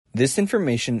This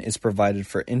information is provided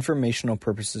for informational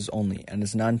purposes only and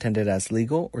is not intended as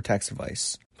legal or tax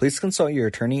advice. Please consult your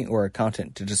attorney or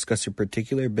accountant to discuss your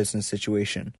particular business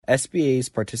situation. SBA's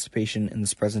participation in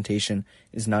this presentation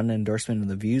is not an endorsement of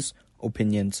the views,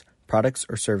 opinions, products,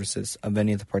 or services of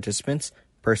any of the participants,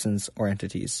 persons, or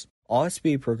entities. All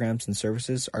SBA programs and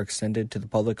services are extended to the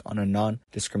public on a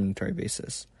non-discriminatory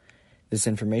basis. This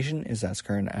information is as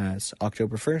current as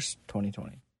October 1st,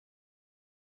 2020.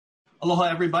 Aloha,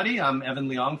 everybody. I'm Evan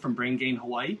Leong from Brain Gain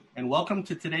Hawaii, and welcome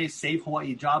to today's Save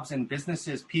Hawaii Jobs and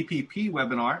Businesses PPP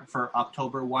webinar for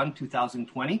October 1,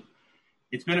 2020.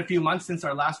 It's been a few months since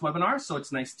our last webinar, so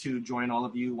it's nice to join all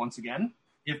of you once again.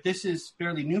 If this is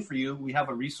fairly new for you, we have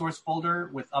a resource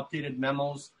folder with updated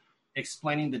memos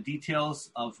explaining the details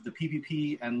of the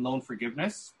PPP and loan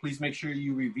forgiveness. Please make sure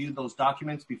you review those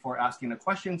documents before asking a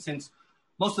question, since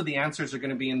most of the answers are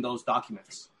going to be in those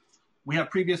documents. We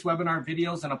have previous webinar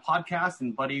videos and a podcast,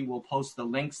 and Buddy will post the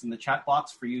links in the chat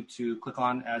box for you to click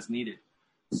on as needed.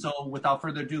 So without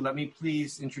further ado, let me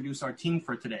please introduce our team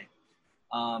for today.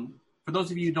 For those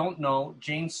of you who don't know,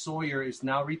 Jane Sawyer is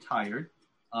now retired.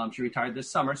 She retired this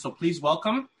summer. So please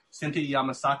welcome Cynthia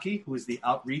Yamasaki, who is the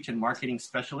Outreach and Marketing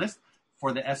Specialist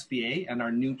for the SBA and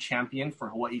our new champion for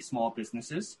Hawaii small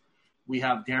businesses. We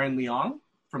have Darren Leong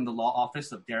from the law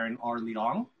office of Darren R.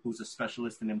 Leong, who's a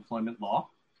specialist in employment law.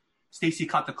 Stacy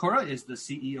Katakura is the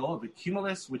CEO of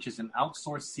Accumulus, which is an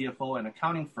outsourced CFO and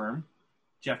accounting firm.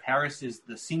 Jeff Harris is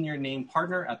the senior named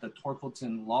partner at the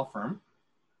Torkelson Law Firm.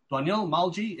 Dwanil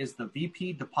Malji is the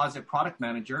VP Deposit Product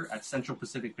Manager at Central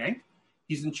Pacific Bank.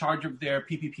 He's in charge of their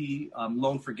PPP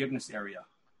loan forgiveness area.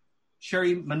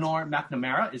 Sherry Menor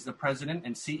McNamara is the president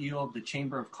and CEO of the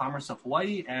Chamber of Commerce of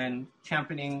Hawaii and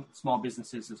championing small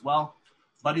businesses as well.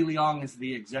 Buddy Leong is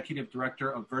the Executive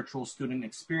Director of Virtual Student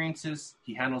Experiences.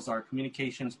 He handles our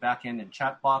communications backend and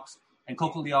chat box. And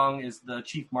Coco Leong is the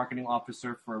Chief Marketing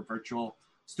Officer for Virtual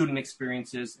Student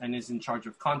Experiences and is in charge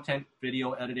of content,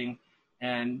 video editing,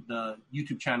 and the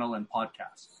YouTube channel and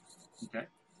podcast. Okay.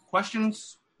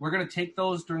 Questions? We're going to take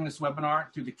those during this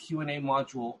webinar through the Q&A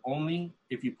module only.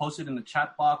 If you post it in the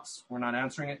chat box, we're not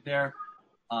answering it there.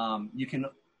 You can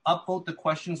upvote the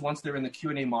questions once they're in the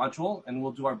Q&A module, and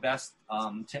we'll do our best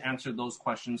to answer those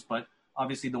questions. But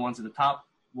obviously the ones at the top,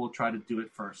 we'll try to do it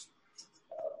first.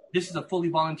 This is a fully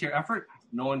volunteer effort.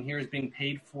 No one here is being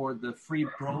paid for the free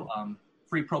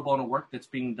pro bono work that's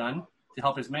being done to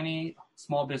help as many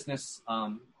small business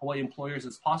Hawaii employers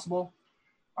as possible.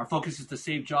 Our focus is to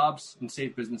save jobs and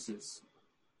save businesses.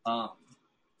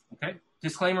 Okay,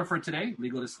 disclaimer for today,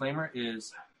 legal disclaimer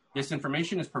is this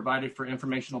information is provided for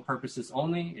informational purposes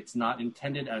only. It's not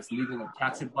intended as legal or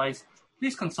tax advice.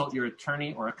 Please consult your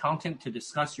attorney or accountant to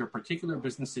discuss your particular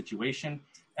business situation.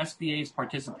 SBA's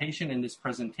participation in this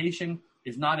presentation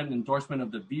is not an endorsement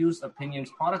of the views, opinions,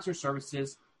 products, or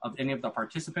services of any of the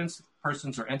participants,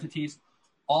 persons, or entities.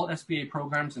 All SBA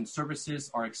programs and services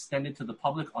are extended to the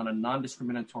public on a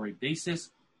non-discriminatory basis.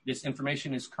 This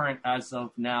information is current as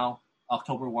of now,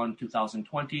 October 1,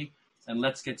 2020. And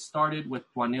let's get started with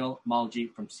Dwanil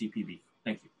Malji from CPB.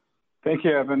 Thank you. Thank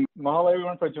you, Evan. Mahalo,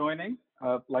 everyone, for joining.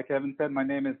 Like Evan said, my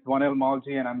name is Dwanil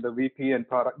Malji, and I'm the VP and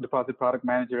Deposit Product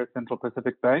Manager at Central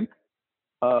Pacific Bank.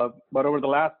 But over the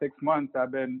last 6 months,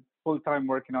 I've been full-time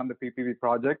working on the PPP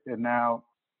project and now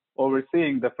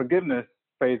overseeing the forgiveness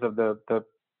phase of the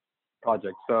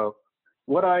project. So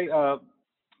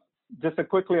just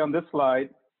quickly on this slide,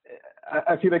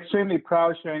 I feel extremely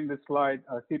proud sharing this slide.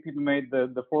 CPB made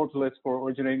the Forbes list for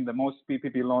originating the most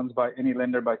PPP loans by any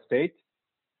lender by state.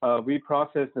 We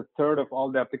processed a third of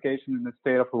all the applications in the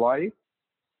state of Hawaii.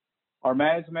 Our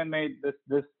management made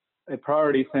this a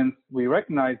priority since we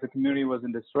recognized the community was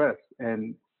in distress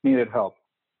and needed help.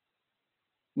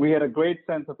 We had a great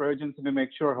sense of urgency to make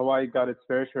sure Hawaii got its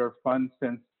fair share of funds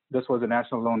since this was a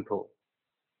national loan pool.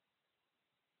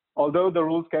 Although the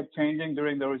rules kept changing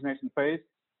during the origination phase,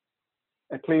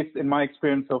 at least in my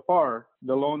experience so far,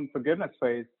 the loan forgiveness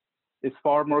phase is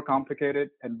far more complicated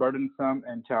and burdensome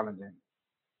and challenging.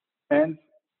 And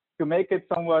to make it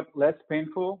somewhat less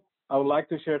painful, I would like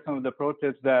to share some of the pro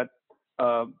tips that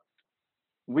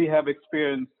we have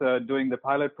experienced doing the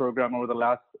pilot program over the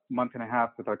last month and a half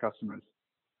with our customers.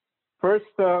 First,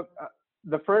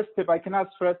 the first tip I cannot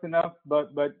stress enough,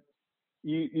 but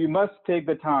you must take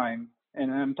the time,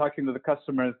 and I'm talking to the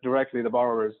customers directly, the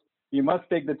borrowers, you must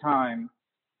take the time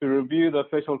to review the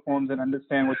official forms and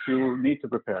understand what you need to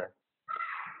prepare.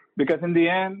 Because in the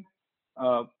end,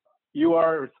 you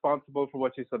are responsible for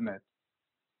what you submit.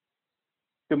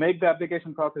 To make the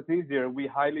application process easier, we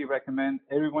highly recommend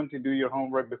everyone to do your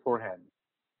homework beforehand.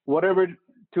 Whatever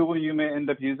tool you may end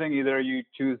up using, either you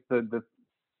choose the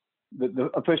the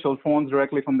official phones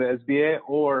directly from the SBA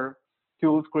or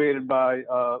tools created by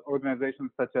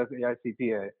organizations such as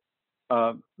AICPA.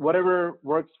 Whatever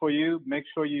works for you, make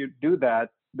sure you do that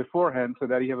beforehand so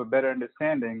that you have a better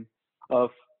understanding of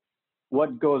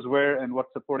what goes where and what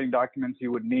supporting documents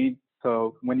you would need.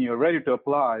 So when you're ready to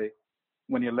apply,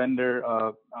 when your lender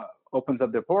opens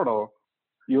up their portal,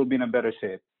 you'll be in a better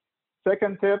shape.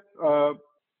 Second tip, kind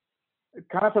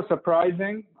of a surprise,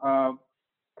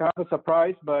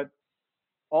 but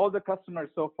all the customers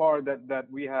so far that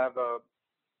we have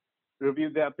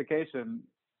reviewed the application,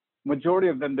 majority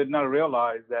of them did not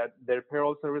realize that their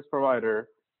payroll service provider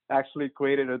actually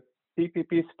created a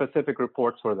PPP specific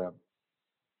reports for them.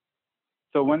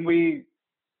 So when we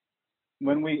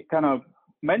kind of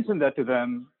mentioned that to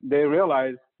them, they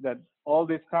realized that all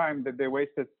this time that they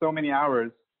wasted so many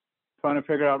hours trying to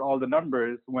figure out all the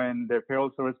numbers when their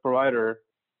payroll service provider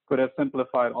could have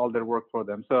simplified all their work for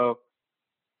them. So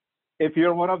if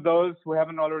you're one of those who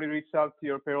haven't already reached out to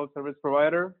your payroll service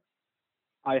provider,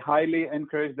 I highly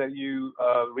encourage that you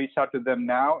reach out to them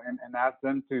now and ask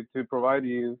them to provide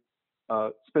you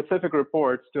specific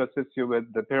reports to assist you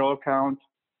with the payroll count,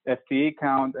 FTE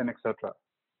count, and etc.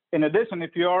 In addition,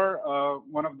 if you're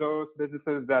one of those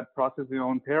businesses that process your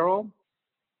own payroll,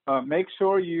 make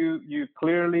sure you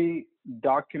clearly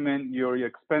document your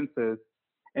expenses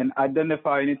and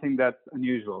identify anything that's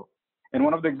unusual. And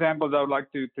one of the examples I would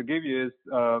like to give you is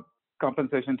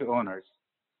compensation to owners.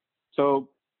 So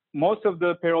most of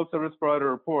the payroll service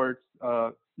provider reports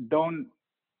don't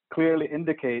clearly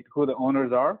indicate who the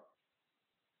owners are.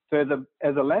 So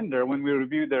as a lender, when we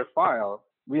review their file,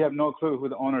 we have no clue who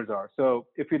the owners are. So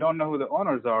if we don't know who the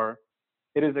owners are,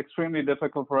 it is extremely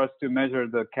difficult for us to measure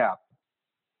the cap,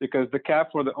 because the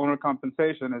cap for the owner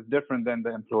compensation is different than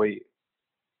the employee.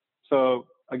 So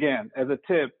again, as a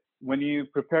tip, when you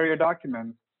prepare your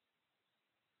documents,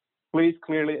 please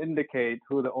clearly indicate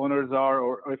who the owners are,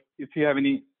 or if you have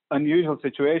any unusual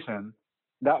situation.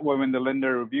 That way, when the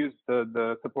lender reviews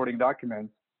the supporting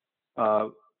documents,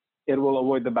 it will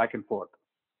avoid the back and forth.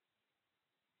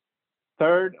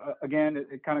 Third, again,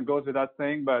 it kind of goes without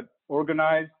saying, but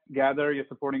organize, gather your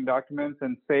supporting documents,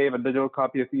 and save a digital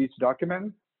copy of each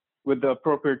document with the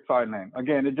appropriate file name.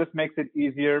 Again, it just makes it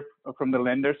easier from the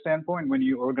lender standpoint when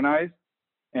you organize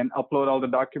and upload all the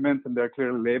documents and they're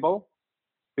clearly labeled,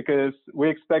 because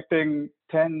we're expecting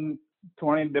 10,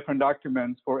 20 different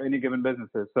documents for any given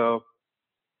businesses. So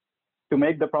to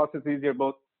make the process easier,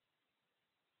 both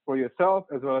for yourself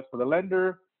as well as for the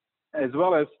lender, as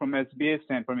well as from SBA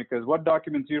standpoint, because what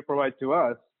documents you provide to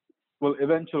us will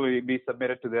eventually be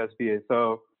submitted to the SBA.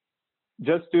 So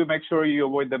just to make sure you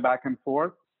avoid the back and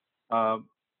forth,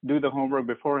 do the homework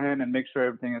beforehand and make sure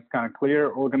everything is kind of clear,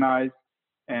 organized,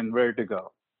 and ready to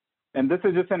go. And this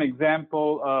is just an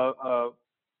example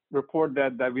report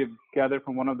that we've gathered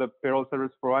from one of the payroll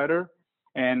service provider.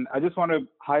 And I just want to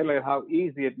highlight how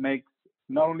easy it makes,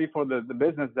 not only for the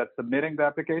business that's submitting the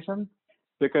application,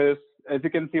 because as you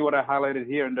can see what I highlighted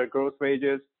here under gross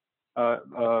wages,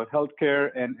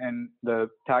 healthcare, and the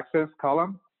taxes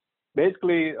column,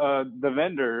 basically the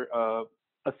vendor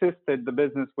assisted the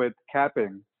business with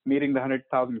capping, meeting the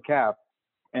 100,000 cap,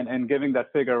 and giving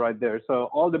that figure right there. So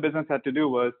all the business had to do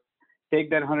was take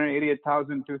that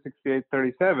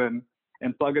 188,268.37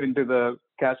 and plug it into the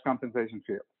cash compensation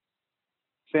field.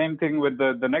 Same thing with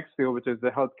the next field, which is the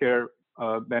healthcare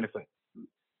benefit,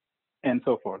 and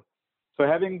so forth. So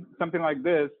having something like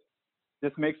this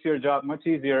just makes your job much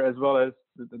easier, as well as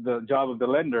the job of the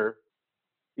lender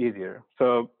easier.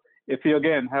 So if you,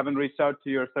 again, haven't reached out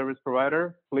to your service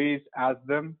provider, please ask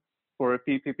them for a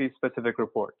PPP specific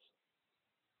reports.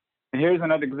 And here's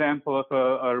another example of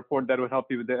a report that would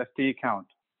help you with the FTE count.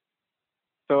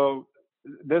 So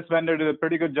this vendor did a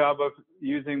pretty good job of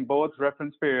using both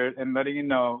reference period and letting you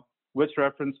know which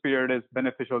reference period is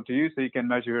beneficial to you so you can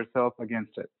measure yourself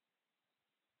against it.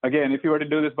 Again, if you were to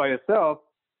do this by yourself,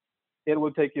 it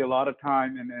will take you a lot of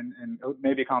time and it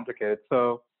may be complicated.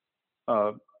 So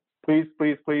please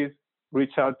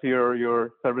reach out to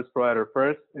your service provider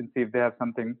first and see if they have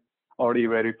something already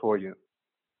ready for you.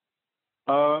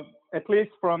 At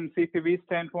least from CPV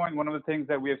standpoint, one of the things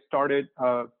that we have started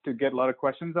to get a lot of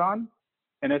questions on,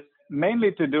 and it's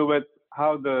mainly to do with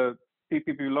how the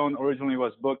PPP loan originally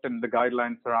was booked and the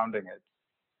guidelines surrounding it.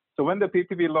 So when the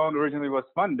PPP loan originally was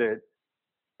funded,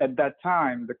 at that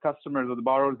time, the customers or the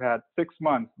borrowers had 6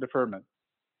 months deferment.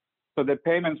 So their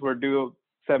payments were due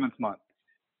 7th month.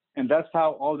 And that's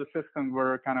how all the systems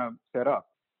were kind of set up.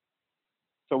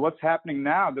 So what's happening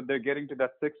now that they're getting to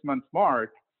that 6 month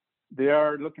mark, they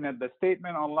are looking at the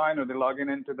statement online, or they're logging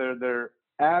into their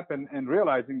app and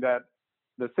realizing that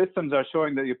the systems are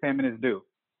showing that your payment is due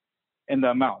in the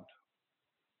amount.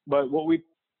 But what we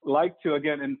like to,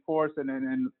 again, enforce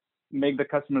and make the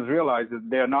customers realize is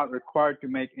they are not required to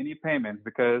make any payments,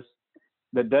 because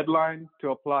the deadline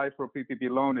to apply for a PPP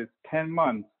loan is 10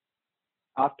 months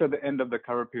after the end of the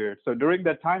cover period. So during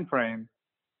that time frame,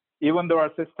 even though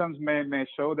our systems may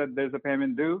show that there's a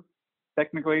payment due,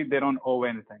 technically they don't owe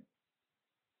anything.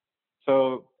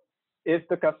 So if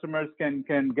the customers can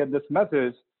get this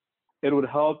message, it would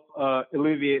help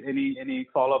alleviate any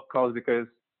follow-up calls, because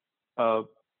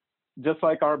just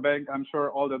like our bank, I'm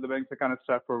sure all the other banks are kind of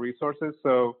strapped for resources.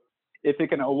 So if you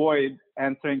can avoid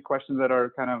answering questions that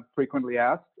are kind of frequently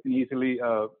asked and easily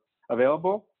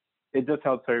available, it just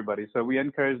helps everybody. So we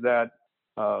encourage that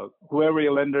whoever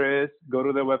your lender is, go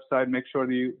to their website, make sure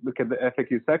that you look at the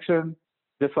FAQ section.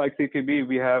 Just like CPB,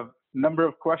 we have a number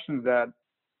of questions that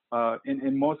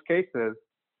in most cases,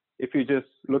 if you just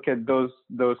look at those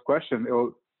questions, it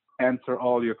will answer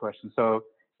all your questions. So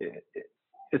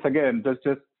it's again,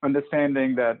 just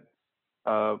understanding that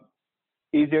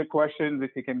easier questions,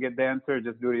 if you can get the answer,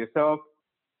 just do it yourself.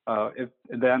 If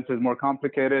the answer is more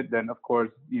complicated, then of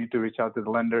course you need to reach out to the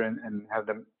lender and have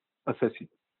them assist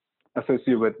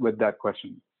you with that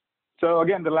question. So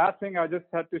again, the last thing I just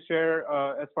had to share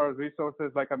as far as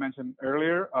resources, like I mentioned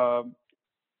earlier,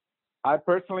 I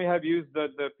personally have used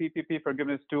the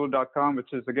PPPforgivenesstool.com,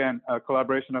 which is again a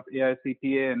collaboration of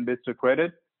AICPA and Bits to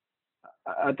Credit.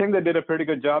 I think they did a pretty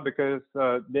good job because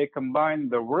they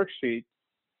combined the worksheet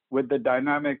with the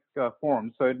dynamic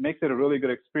form. So it makes it a really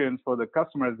good experience for the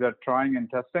customers that are trying and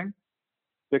testing,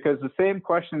 because the same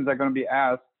questions are going to be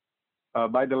asked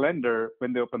by the lender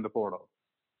when they open the portal.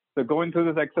 So going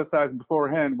through this exercise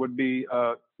beforehand would be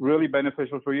really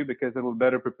beneficial for you, because it will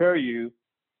better prepare you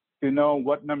to know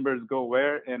what numbers go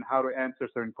where and how to answer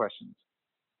certain questions.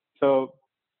 So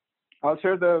I'll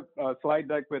share the slide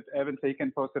deck with Evan so you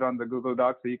can post it on the Google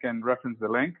Docs so you can reference the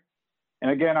link. And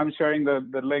again, I'm sharing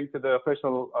the link to the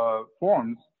official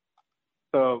forms.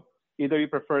 So either you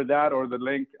prefer that or the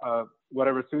link,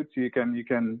 whatever suits you, you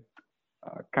can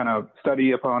kind of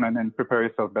study upon and prepare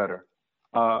yourself better.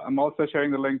 I'm also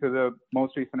sharing the link to the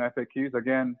most recent FAQs.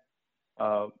 Again,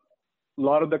 a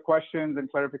lot of the questions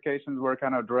and clarifications were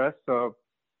kind of addressed. So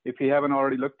if you haven't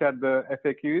already looked at the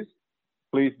FAQs,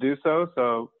 please do so.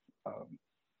 So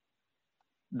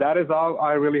that is all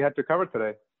I really had to cover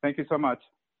today. Thank you so much.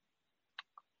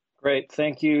 Great.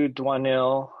 Thank you,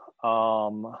 Dwanil.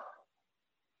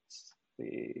 Let's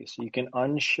see. So you can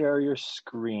unshare your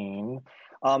screen.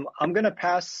 I'm going to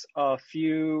pass a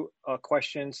few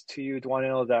questions to you,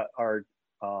 Dwanil, that are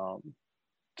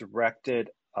directed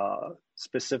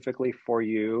specifically for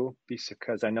you,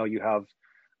 because I know you have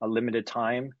a limited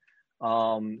time.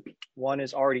 One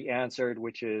is already answered,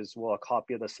 which is, will a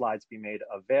copy of the slides be made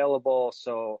available?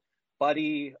 So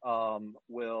Buddy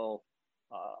will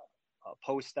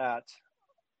post that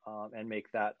and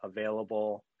make that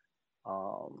available.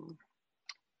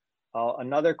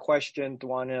 Another question,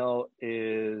 Dwanil,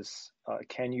 is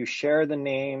can you share the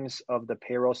names of the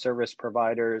payroll service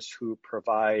providers who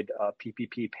provide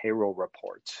PPP payroll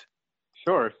reports?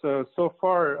 Sure. So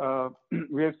far,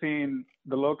 we have seen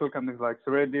the local companies like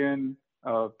Ceridian,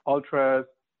 Ultras,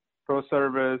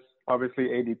 ProService. Obviously,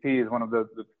 ADP is one of the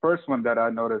first one that I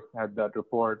noticed had that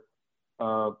report.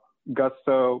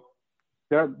 Gusto.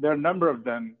 There are a number of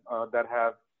them that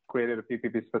have created a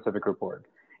PPP specific report.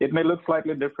 It may look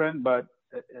slightly different, but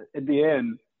at the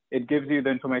end, it gives you the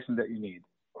information that you need.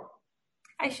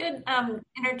 I should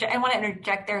interject. I want to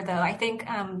interject there, though. I think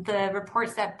the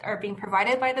reports that are being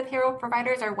provided by the payroll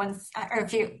providers are ones, or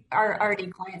if you are already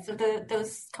clients of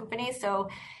those companies. So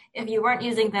if you weren't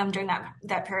using them during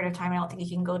that period of time, I don't think you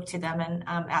can go to them and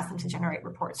ask them to generate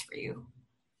reports for you.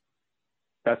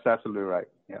 That's absolutely right.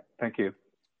 Yeah. Thank you.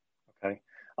 Okay.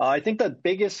 I think the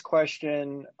biggest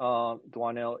question,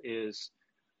 Dwanil, is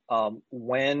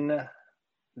when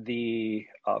the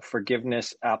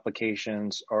forgiveness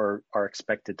applications are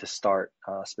expected to start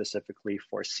specifically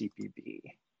for CPB.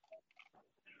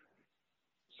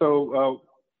 So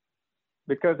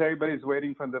because everybody's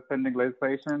waiting for the pending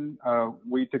legislation,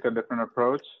 we took a different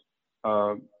approach.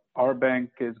 Our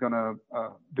bank is going to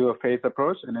do a phased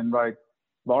approach and invite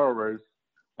borrowers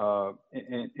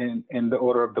in the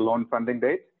order of the loan funding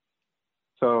date.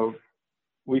 So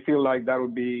we feel like that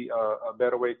would be a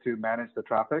better way to manage the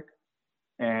traffic.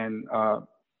 And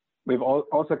we've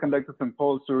also conducted some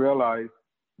polls to realize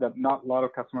that not a lot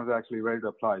of customers are actually ready to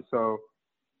apply. So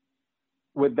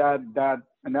with that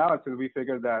analysis, we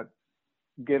figured that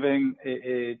giving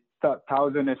a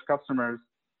 1,000-ish customers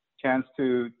chance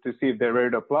to see if they're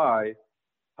ready to apply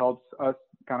helps us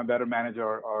kind of better manage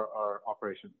our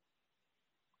operations.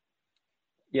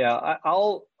 Yeah,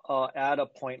 I'll add a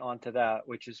point onto that,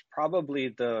 which is probably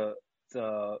the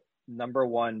number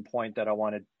one point that I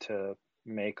wanted to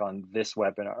make on this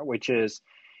webinar, which is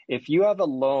if you have a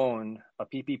loan, a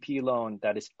PPP loan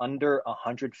that is under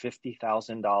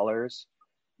 $150,000,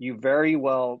 you very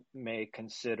well may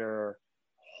consider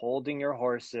holding your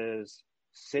horses,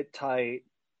 sit tight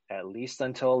at least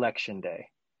until election day,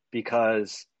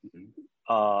 because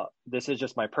this is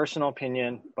just my personal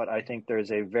opinion, but I think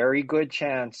there's a very good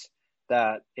chance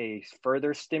that a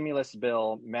further stimulus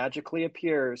bill magically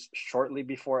appears shortly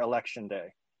before election day,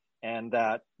 and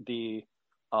that the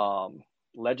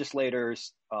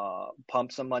legislators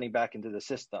pump some money back into the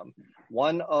system.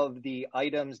 One of the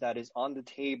items that is on the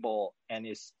table and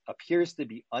appears to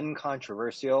be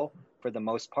uncontroversial for the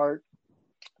most part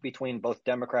between both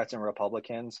Democrats and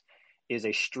Republicans is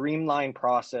a streamlined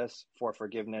process for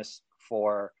forgiveness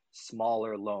for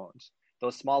smaller loans.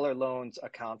 Those smaller loans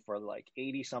account for like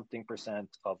 80-something%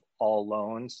 of all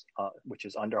loans, which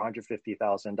is under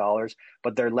 $150,000,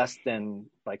 but they're less than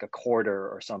like a quarter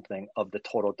or something of the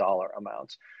total dollar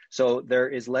amount. So there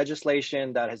is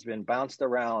legislation that has been bounced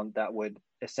around that would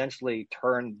essentially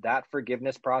turn that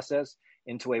forgiveness process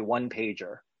into a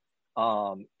one-pager.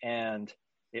 And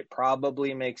it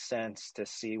probably makes sense to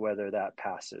see whether that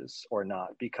passes or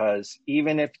not, because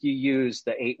even if you use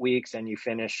the 8 weeks and you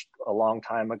finished a long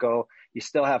time ago, you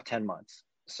still have 10 months.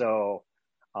 So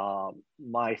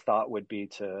my thought would be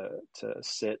to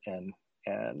sit and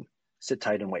sit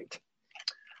tight and wait.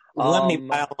 Let me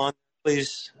pile on,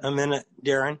 please, a minute,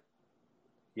 Darren.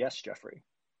 Yes, Jeffrey.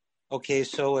 Okay,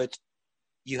 so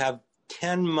you have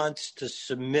 10 months to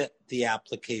submit the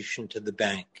application to the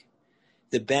bank.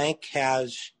 The bank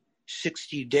has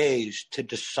 60 days to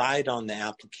decide on the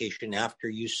application after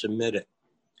you submit it.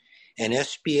 And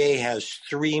SBA has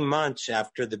 3 months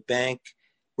after the bank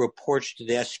reports to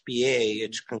the SBA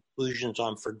its conclusions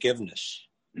on forgiveness.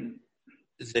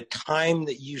 The time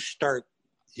that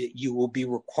you will be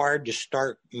required to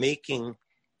start making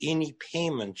any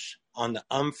payments on the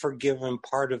unforgiven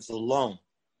part of the loan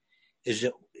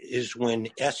is when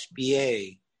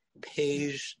SBA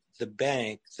pays the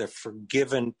bank the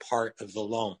forgiven part of the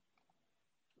loan,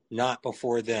 not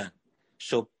before then.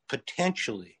 So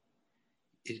potentially,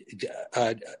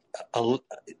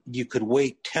 you could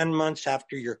wait 10 months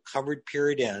after your covered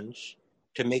period ends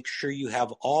to make sure you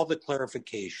have all the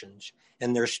clarifications,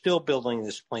 and they're still building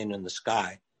this plane in the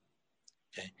sky.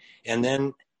 Okay, and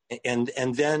then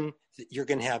you're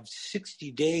going to have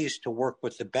 60 days to work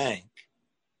with the bank,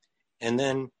 and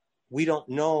then we don't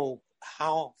know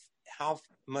how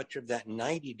much of that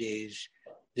 90 days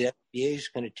the FDA is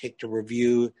going to take to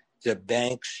review the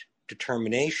bank's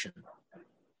determination.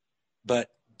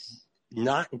 But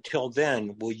not until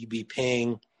then will you be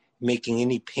making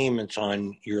any payments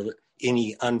on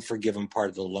any unforgiven part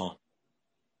of the loan.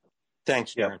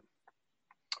 Thanks, Darren.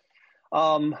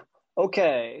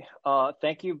 Okay.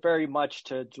 Thank you very much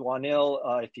to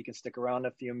Dwanil. If you can stick around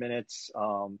a few minutes,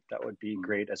 that would be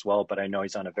great as well, but I know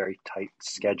he's on a very tight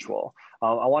schedule.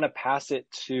 I want to pass it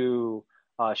to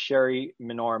Sherry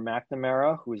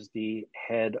Minor-McNamara, who's the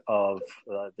head of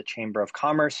the Chamber of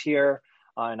Commerce here.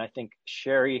 And I think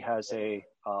Sherry has a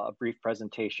brief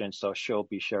presentation, so she'll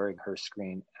be sharing her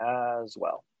screen as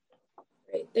well.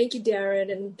 Great. Thank you,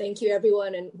 Darren, and thank you,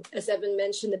 everyone. And as Evan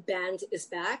mentioned, the band is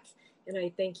back. And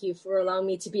I thank you for allowing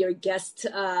me to be your guest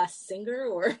singer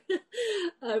or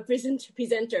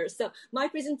presenter. So my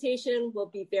presentation will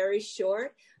be very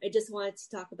short. I just wanted to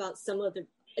talk about some of the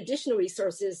additional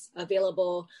resources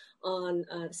available on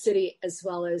city as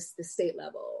well as the state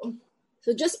level.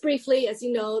 So just briefly, as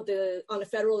you know, on the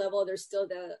federal level, there's still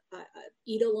the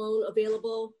EDA loan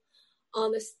available.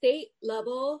 On the state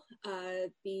level,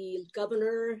 the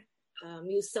governor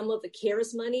used some of the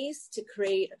CARES monies to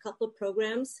create a couple of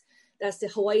programs. That's the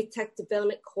Hawaii Tech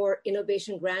Development Corps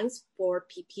Innovation Grants for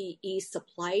PPE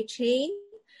supply chain.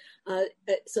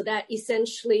 So that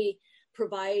essentially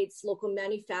provides local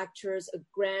manufacturers a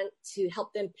grant to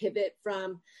help them pivot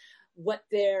from what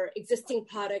their existing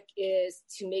product is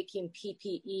to making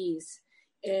PPEs.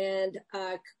 And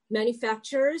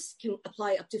manufacturers can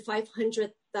apply up to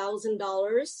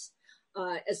 $500,000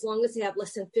 as long as they have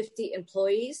less than 50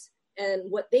 employees.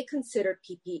 And what they consider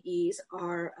PPEs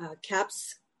are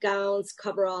caps, gowns,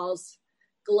 coveralls,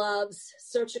 gloves,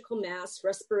 surgical masks,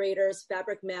 respirators,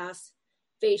 fabric masks,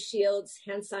 face shields,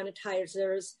 hand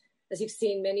sanitizers. As you've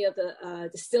seen, many of the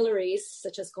distilleries,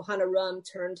 such as Kohana Rum,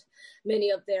 turned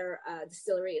many of their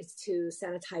distilleries to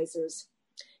sanitizers.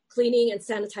 Cleaning and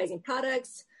sanitizing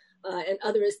products, and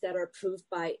others that are approved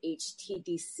by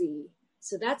HTDC.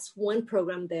 So that's one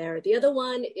program there. The other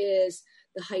one is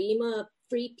the HIEMA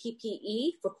free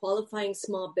PPE for qualifying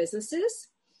small businesses.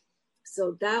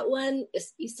 So that one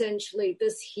is essentially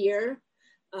this year.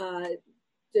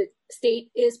 The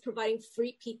state is providing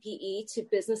free PPE to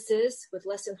businesses with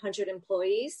less than 100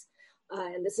 employees.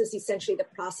 And this is essentially the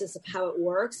process of how it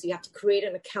works. You have to create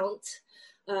an account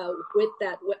with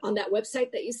that on that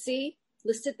website that you see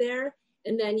listed there.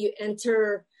 And then you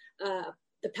enter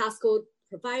the passcode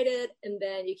provided, and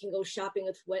then you can go shopping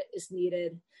with what is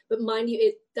needed. But mind you,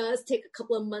 it does take a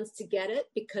couple of months to get it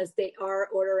because they are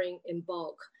ordering in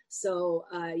bulk. So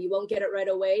you won't get it right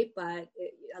away, but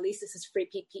at least this is free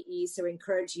PPE. So I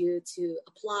encourage you to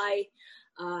apply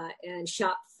and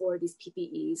shop for these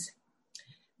PPEs.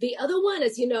 The other one,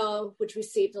 as you know, which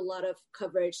received a lot of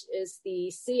coverage, is the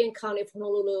City and County of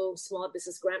Honolulu Small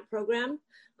Business Grant Program.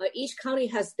 Each county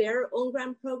has their own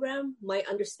grant program. My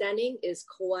understanding is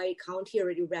Kauai County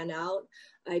already ran out.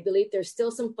 I believe there's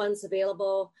still some funds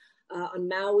available on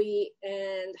Maui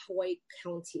and Hawaii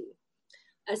County.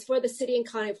 As for the City and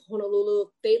County of Honolulu,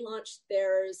 they launched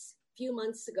theirs a few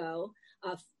months ago.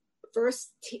 The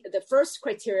first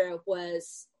criteria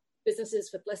was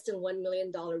businesses with less than $1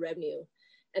 million revenue.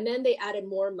 And then they added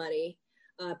more money,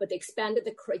 but they expanded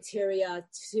the criteria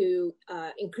to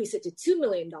increase it to $2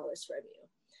 million revenue.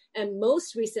 And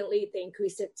most recently, they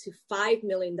increased it to $5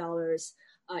 million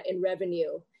in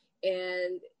revenue.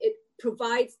 And it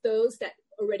provides those that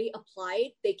already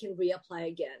applied, they can reapply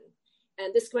again.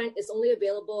 And this grant is only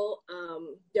available,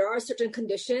 there are certain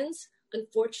conditions.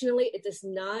 Unfortunately, it does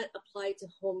not apply to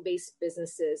home-based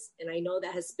businesses. And I know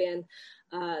that has been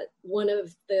one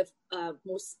of the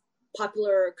most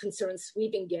popular concerns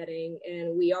we've been getting.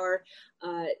 And we are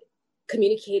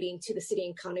communicating to the City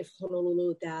and County of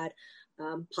Honolulu that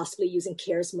possibly using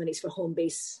CARES monies for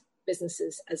home-based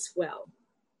businesses as well.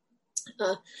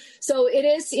 So it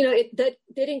is, that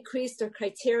did increase their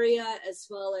criteria as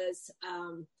well as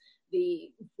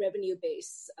the revenue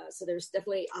base. So there's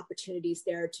definitely opportunities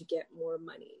there to get more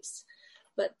monies.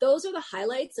 But those are the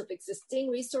highlights of existing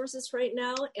resources right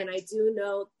now. And I do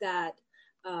know that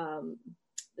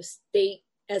the state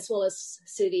as well as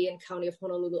City and County of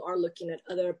Honolulu are looking at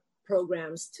other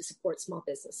programs to support small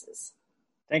businesses.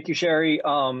 Thank you, Sherry.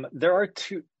 There are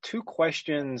two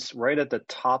questions right at the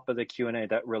top of the Q&A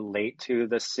that relate to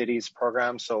the city's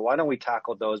program. So why don't we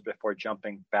tackle those before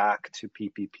jumping back to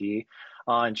PPP?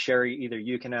 And Sherry, either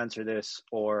you can answer this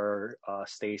or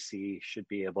Stacy should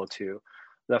be able to.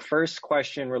 The first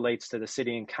question relates to the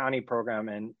city and county program,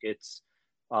 and it's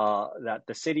that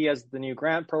the city has the new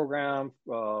grant program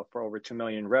for over $2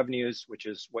 million revenues, which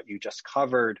is what you just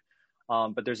covered.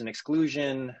 But there's an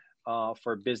exclusion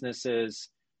for businesses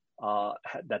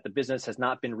that the business has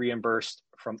not been reimbursed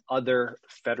from other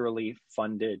federally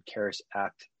funded CARES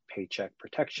Act paycheck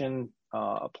protection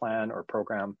plan or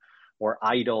program or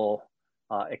EIDL,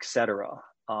 et cetera.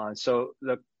 So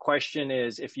the question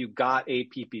is, if you got a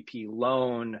PPP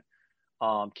loan,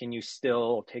 can you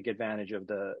still take advantage of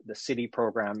the city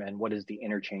program, and what is the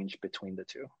interchange between the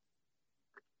two?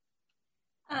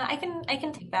 I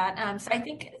can take that. So I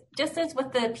think just as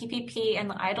with the PPP and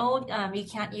the EIDL, you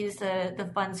can't use the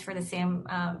funds for the same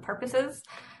purposes.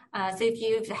 So if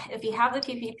you have the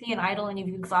PPP and EIDL and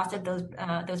you've exhausted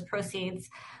those proceeds,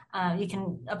 you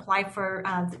can apply for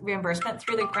reimbursement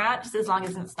through the grant, just as long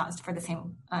as it's not for the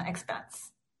same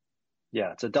expense.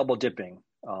 Yeah, it's a double dipping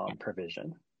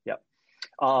provision. Yep.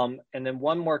 And then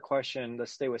one more question.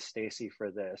 Let's stay with Stacy for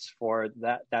this. For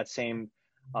that same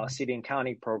city and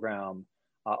county program,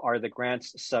 are the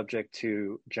grants subject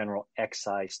to general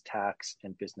excise tax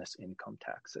and business income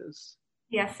taxes?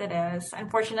 Yes, it is.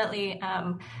 Unfortunately,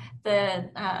 the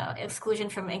exclusion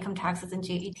from income taxes and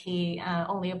GET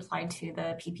only applied to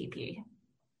the PPP.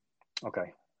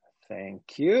 Okay,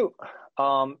 thank you.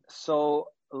 So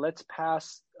let's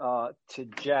pass to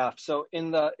Jeff. So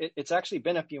it's actually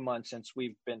been a few months since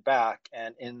we've been back,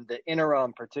 and in the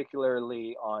interim,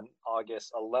 particularly on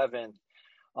August 11th,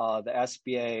 the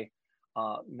SBA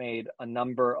made a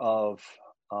number of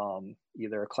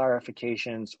either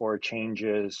clarifications or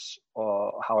changes,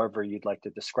 or however you'd like to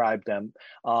describe them,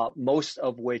 most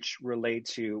of which relate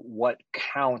to what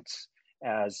counts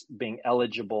as being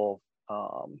eligible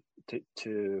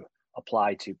to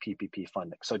apply to PPP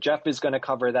funding. So Jeff is going to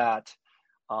cover that,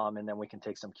 and then we can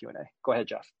take some Q&A. Go ahead,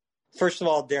 Jeff. First of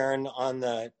all, Darren, on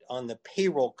the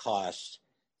payroll costs,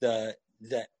 the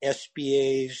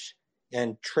SBA's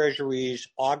and Treasury's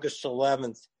August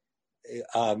 11th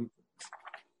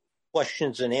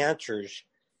questions and answers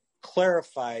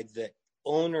clarified that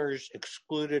owners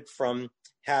excluded from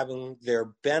having their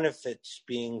benefits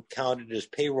being counted as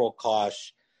payroll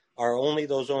costs are only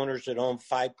those owners that own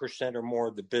 5% or more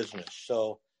of the business.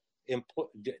 So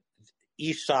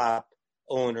ESOP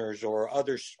owners or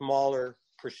other smaller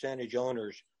percentage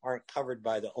owners aren't covered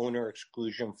by the owner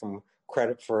exclusion from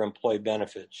credit for employee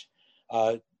benefits.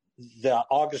 The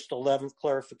August 11th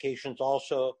clarifications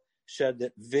also said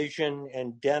that vision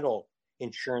and dental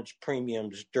insurance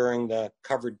premiums during the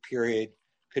covered period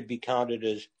could be counted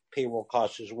as payroll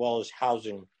costs as well as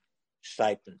housing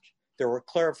stipends. There were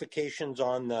clarifications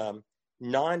on the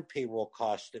non-payroll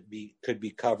costs that could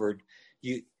be covered.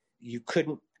 You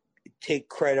couldn't take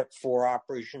credit for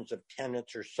operations of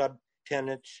tenants or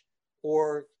subtenants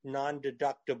or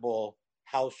non-deductible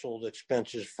household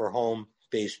expenses for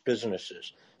home-based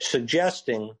businesses,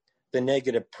 suggesting the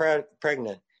negative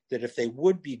pregnant that if they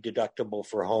would be deductible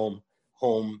for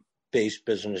home-based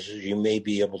businesses, you may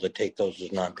be able to take those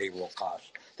as non-payroll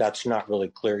costs. That's not really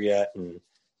clear yet, and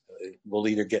we'll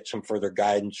either get some further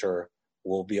guidance or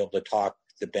we'll be able to talk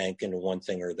the bank into one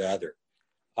thing or the other.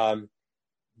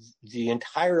 The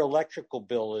entire electrical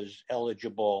bill is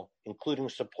eligible, including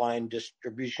supply and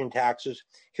distribution taxes.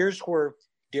 Here's where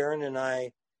Darren and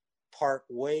I part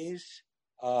ways.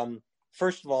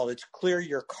 First of all, it's clear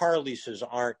your car leases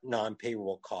aren't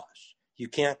non-payroll costs. You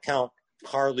can't count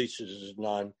car leases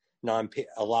as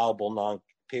allowable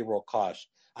non-payroll costs.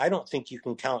 I don't think you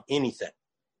can count anything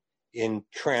in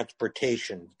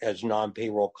transportation as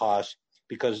non-payroll costs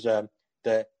because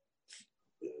the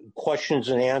questions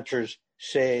and answers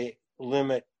say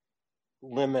limit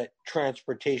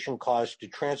transportation costs to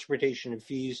transportation and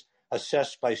fees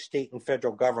assessed by state and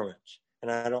federal governments. And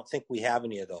I don't think we have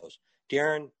any of those.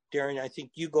 Darren, I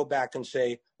think you go back and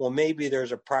say, well, maybe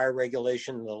there's a prior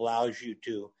regulation that allows you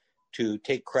to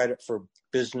take credit for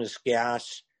business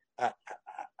gas.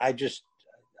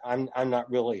 I'm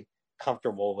not really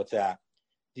comfortable with that.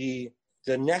 The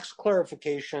next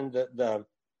clarification that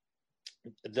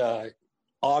the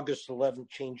August 11th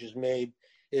changes made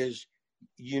is,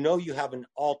 you have an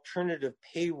alternative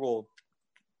payroll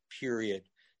period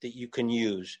that you can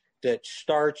use that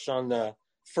starts on the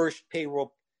first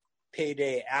payroll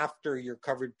payday after your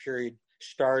covered period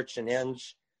starts and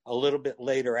ends a little bit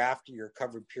later after your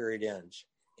covered period ends.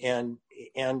 And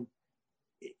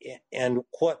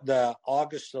what the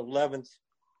August 11th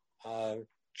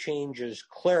changes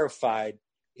clarified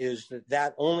is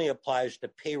that only applies to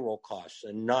payroll costs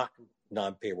and not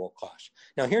non-payroll costs.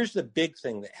 Now, here's the big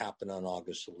thing that happened on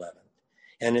August 11th,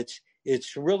 and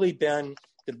it's really been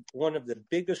one of the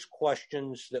biggest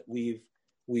questions that we've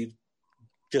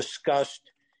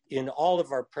discussed in all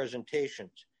of our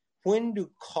presentations. When do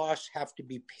costs have to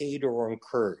be paid or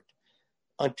incurred?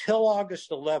 Until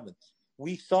August 11th,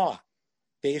 we thought,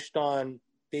 based on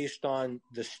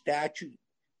the statute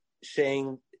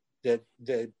saying that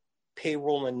the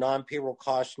payroll and non-payroll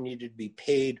costs needed to be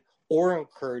paid or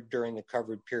incurred during the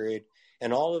covered period,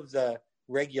 and all of the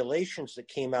regulations that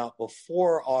came out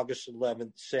before August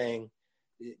 11th saying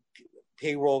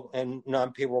payroll and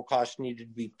non-payroll costs needed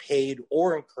to be paid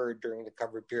or incurred during the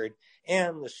covered period,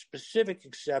 and the specific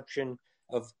exception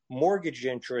of mortgage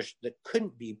interest that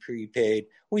couldn't be prepaid,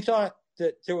 we thought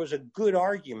that there was a good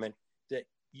argument that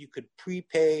you could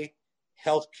prepay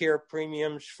healthcare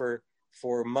premiums for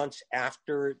months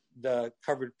after the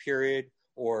covered period,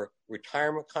 or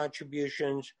retirement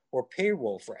contributions, or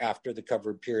payroll for after the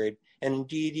covered period, and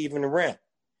indeed even rent.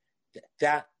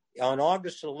 That on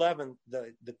August 11th,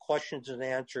 the questions and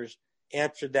answers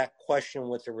answered that question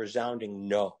with a resounding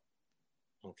no.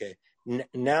 Okay.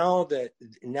 Now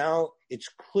it's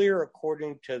clear,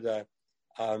 according to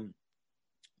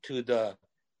the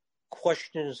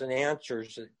questions and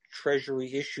answers that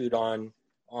Treasury issued on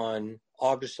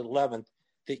August 11th,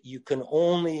 that you can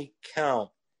only count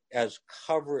as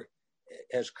covered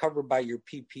by your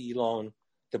PPE loan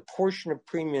the portion of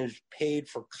premiums paid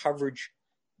for coverage,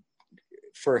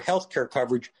 for healthcare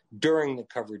coverage during the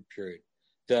covered period,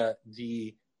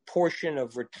 the portion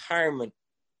of retirement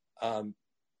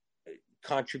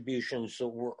contributions that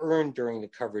were earned during the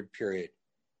covered period,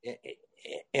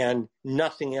 and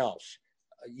nothing else.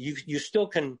 You can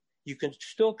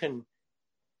still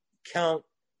count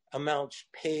amounts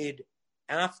paid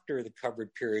after the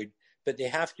covered period, but they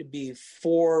have to be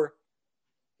for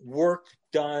work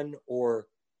done or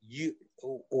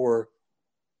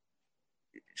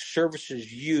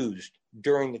services used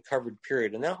during the covered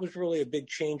period. And that was really a big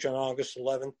change on August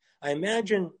 11th. I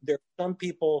imagine there are some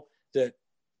people that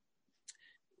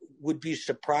would be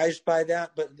surprised by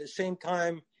that, but at the same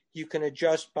time, you can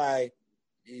adjust by,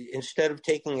 instead of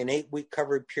taking an 8-week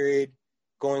covered period,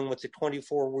 going with the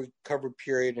 24-week covered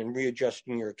period and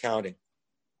readjusting your accounting.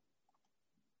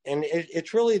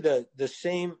 it's really the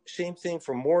same thing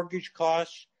for mortgage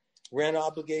costs, rent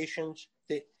obligations.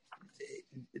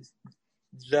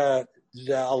 The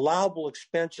allowable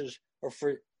expenses are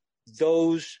for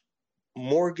those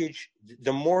mortgage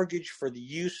for the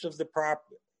use of the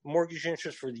property, mortgage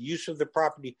interest for the use of the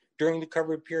property during the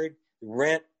covered period,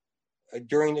 rent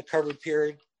during the covered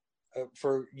period,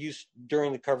 for use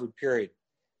during the covered period.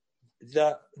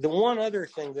 The one other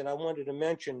thing that I wanted to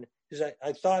mention is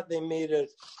I thought they made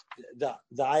the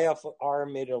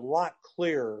IFR made it a lot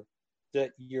clearer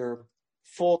that your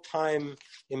full-time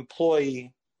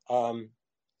employee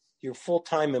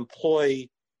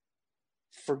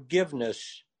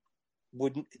forgiveness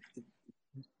would,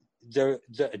 the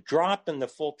drop in the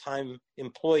full-time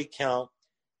employee count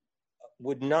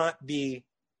would not be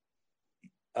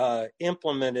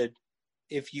implemented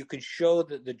if you could show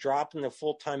that the drop in the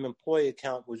full-time employee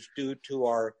account was due to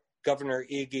our Governor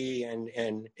Iggy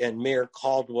and Mayor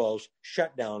Caldwell's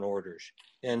shutdown orders.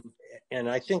 And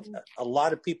I think a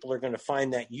lot of people are going to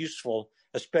find that useful,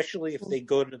 especially if they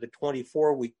go to the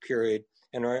 24-week period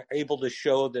and are able to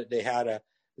show that they had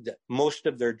that most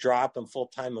of their drop in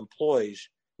full-time employees,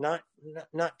 not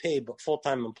paid, but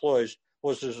full-time employees,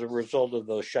 was as a result of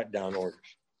those shutdown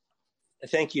orders.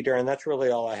 Thank you, Darren. That's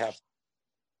really all I have.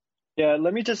 Yeah,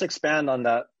 let me just expand on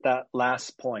that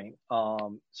last point.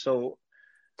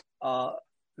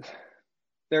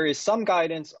 There is some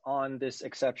guidance on this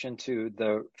exception to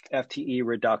the FTE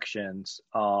reductions,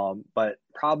 but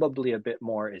probably a bit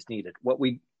more is needed. What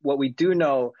we do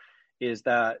know is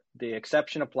that the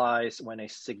exception applies when a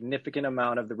significant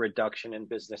amount of the reduction in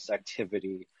business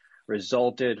activity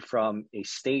resulted from a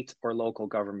state or local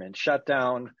government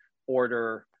shutdown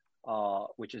order,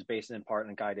 which is based in part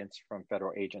on guidance from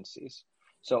federal agencies.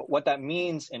 So what that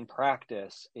means in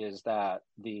practice is that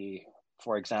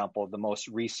for example, the most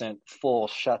recent full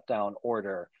shutdown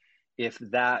order, if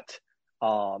that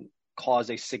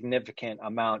caused a significant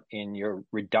amount in your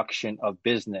reduction of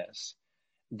business,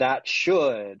 that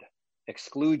should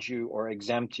exclude you or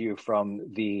exempt you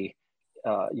from the,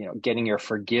 getting your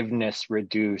forgiveness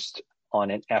reduced on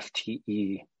an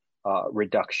FTE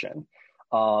reduction.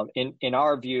 In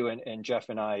our view, and Jeff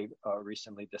and I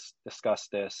recently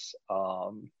discussed this,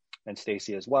 and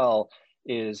Stacy as well,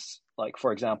 is like,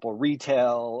 for example,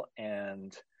 retail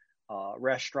and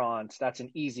restaurants, that's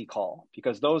an easy call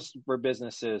because those were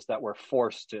businesses that were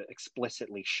forced to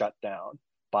explicitly shut down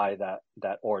by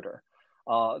that order.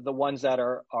 The ones that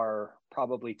are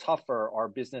probably tougher are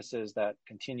businesses that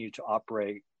continue to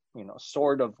operate,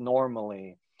 sort of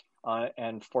normally.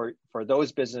 And for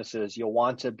those businesses, you'll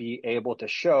want to be able to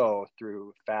show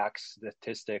through facts,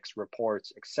 statistics,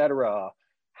 reports, etc.,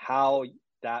 how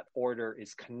that order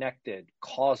is connected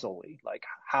causally, like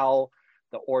how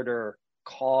the order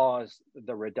caused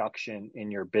the reduction in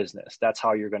your business. That's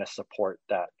how you're going to support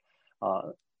that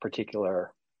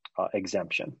particular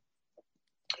exemption.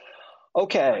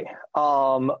 Okay,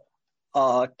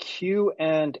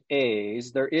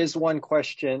 Q&As. There is one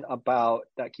question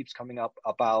that keeps coming up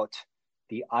about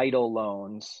the EIDL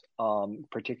loans,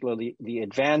 particularly the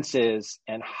advances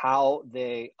and how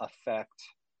they affect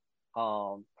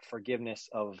forgiveness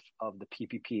of the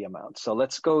PPP amount. So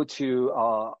let's go to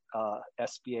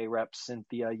SBA Rep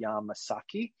Cynthia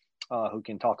Yamasaki, who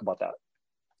can talk about that.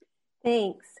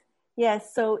 Thanks.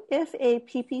 Yes, so if a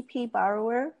PPP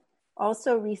borrower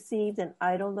also received an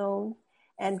EIDL loan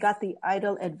and got the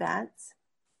EIDL advance.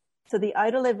 So the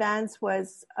EIDL advance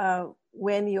was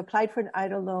when you applied for an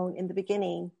EIDL loan in the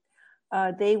beginning,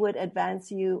 they would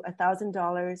advance you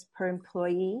 $1,000 per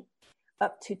employee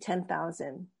up to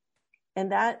 $10,000.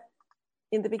 And that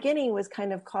in the beginning was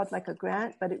kind of called like a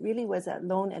grant, but it really was a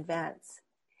loan advance.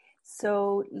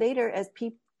 So later, as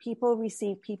people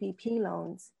receive PPP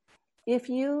loans, if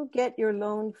you get your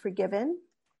loan forgiven,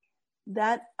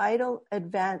 that EIDL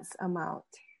advance amount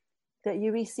that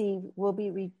you receive will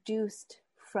be reduced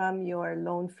from your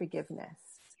loan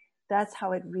forgiveness. That's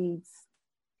how it reads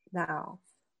now.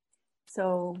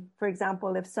 So, for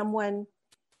example, if someone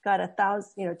got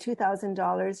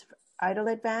 $2,000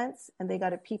 EIDL advance and they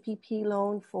got a PPP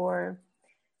loan for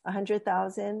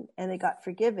 $100,000 and they got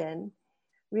forgiven,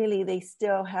 really they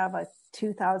still have a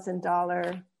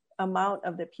 $2,000 amount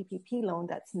of the PPP loan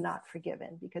that's not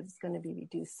forgiven because it's going to be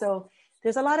reduced. So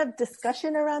there's a lot of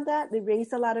discussion around that. They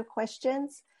raised a lot of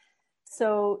questions.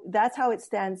 So that's how it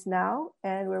stands now.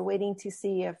 And we're waiting to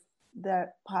see if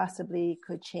that possibly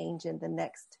could change in the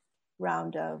next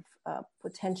round of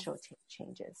potential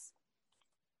changes.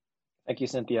 Thank you,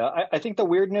 Cynthia. I think the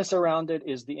weirdness around it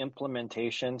is the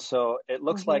implementation. So it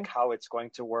looks like how it's going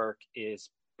to work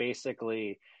is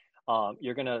basically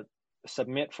you're going to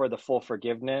submit for the full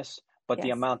forgiveness, but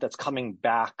the amount that's coming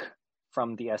back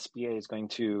from the SBA is going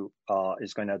to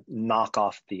knock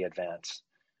off the advance.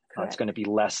 It's going to be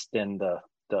less than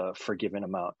the forgiven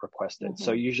amount requested.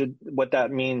 So what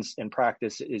that means in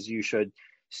practice is you should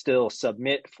still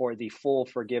submit for the full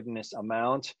forgiveness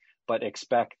amount, but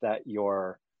expect that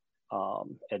your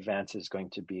advance is going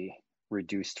to be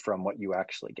reduced from what you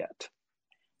actually get.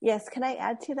 Yes, can I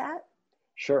add to that?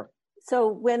 Sure. So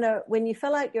when you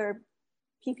fill out your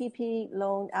PPP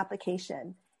loan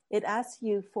application, it asks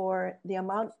you for the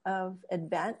amount of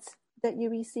advance that you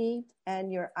received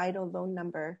and your EIDL loan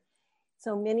number.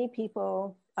 So many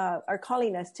people are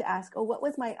calling us to ask, oh, what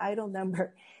was my EIDL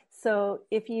number? So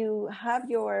if you have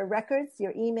your records,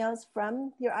 your emails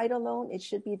from your EIDL loan, it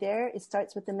should be there. It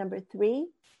starts with the number 3.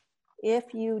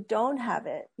 If you don't have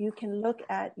it, you can look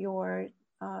at your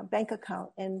bank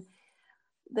account, and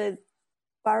the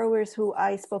borrowers who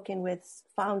I spoken with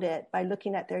found it by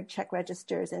looking at their check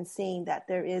registers and seeing that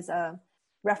there is a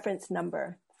reference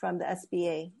number from the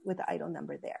SBA with the EIDL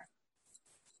number there.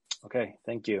 Okay,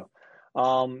 thank you.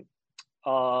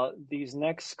 These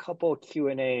next couple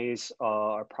Q&As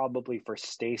are probably for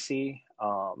Stacy.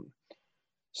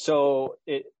 So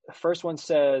the first one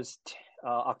says,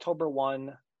 October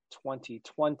 1,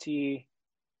 2020,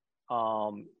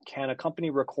 can a company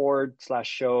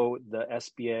record/show the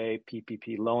SBA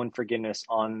PPP loan forgiveness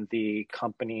on the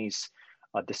company's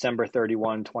December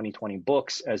 31, 2020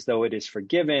 books as though it is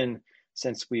forgiven,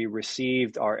 since we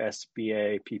received our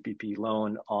SBA PPP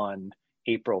loan on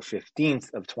April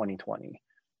 15th of 2020?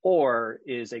 Or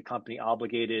is a company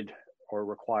obligated or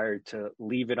required to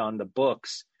leave it on the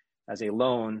books as a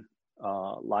loan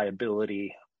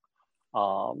liability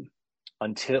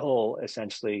until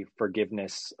essentially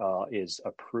forgiveness is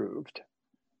approved?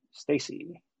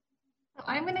 Stacy.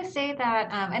 I'm going to say that,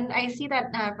 and I see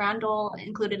that Randall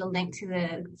included a link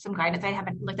to some guidance. I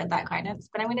haven't looked at that guidance,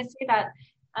 but I'm going to say that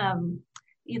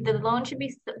the loan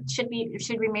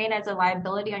should remain as a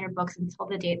liability on your books until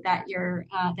the date that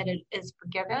that it is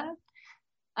forgiven.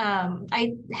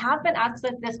 I have been asked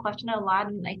this question a lot,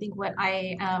 and I think what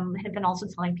I have been also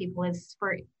telling people is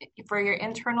for your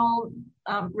internal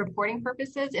reporting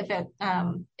purposes,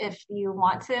 if you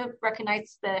want to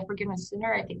recognize the forgiveness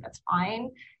sooner, I think that's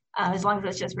fine, as long as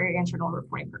it's just for your internal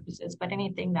reporting purposes. But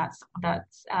anything that's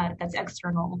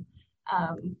external,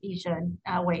 you should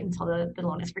wait until the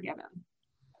loan is forgiven.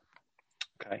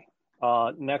 Okay.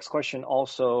 Next question,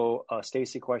 also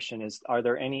Stacy question is, are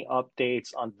there any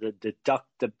updates on the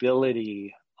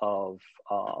deductibility of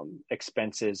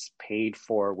expenses paid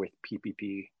for with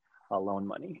PPP loan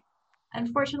money?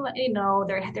 Unfortunately, no,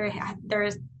 there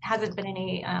hasn't been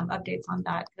any updates on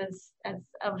that, because as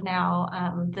of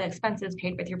now, the expenses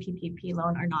paid with your PPP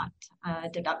loan are not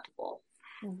deductible.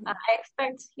 I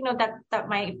expect,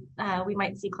 that we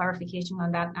might see clarification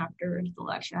on that after the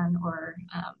election or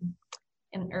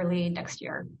in early next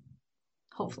year,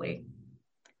 hopefully.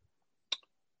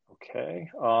 Okay.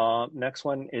 Next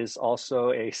one is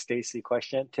also a Stacy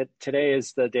question. Today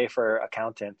is the day for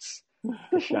accountants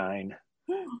to shine.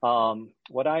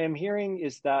 What I am hearing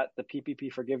is that the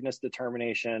PPP forgiveness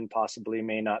determination possibly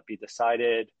may not be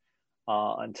decided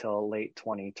until late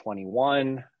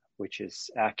 2021, which is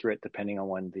accurate depending on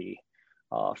when the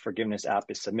forgiveness app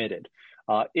is submitted.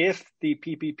 If the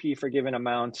PPP forgiven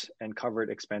amount and covered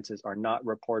expenses are not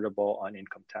reportable on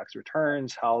income tax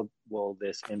returns, how will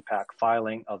this impact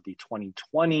filing of the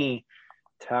 2020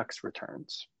 tax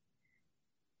returns?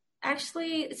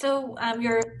 Actually, so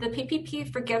the PPP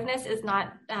forgiveness is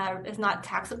not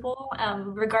taxable,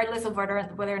 regardless of whether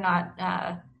or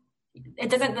not it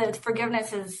doesn't. The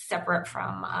forgiveness is separate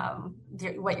from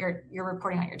what you're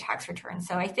reporting on your tax return.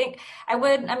 So I think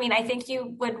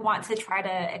you would want to try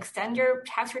to extend your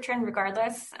tax return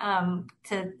regardless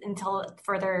until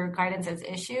further guidance is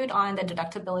issued on the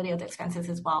deductibility of the expenses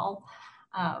as well.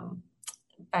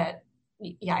 But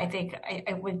yeah, I think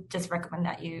I would just recommend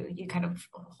that you kind of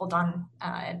hold on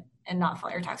and not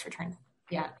file your tax return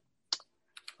yet.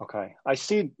 Okay, I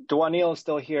see Dwanil is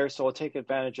still here, so I'll take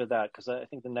advantage of that because I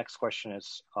think the next question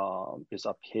is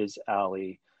up his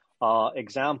alley.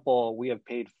 Example: we have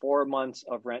paid 4 months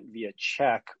of rent via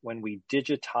check. When we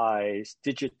digitalize,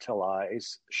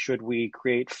 should we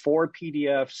create 4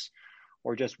 PDFs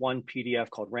or just one PDF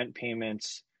called rent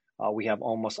payments? We have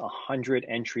almost 100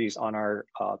 entries on our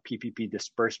PPP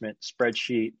disbursement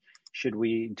spreadsheet. Should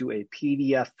we do a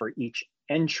PDF for each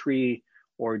entry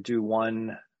or do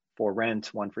one for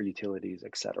rent, one for utilities,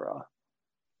 etc.?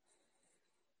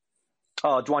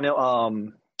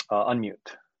 Dwanil,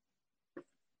 unmute.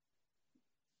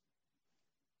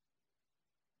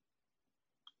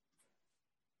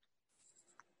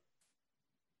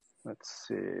 Let's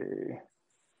see.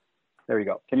 There you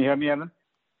go. Can you hear me, Evan?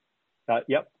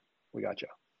 Yep, we got you.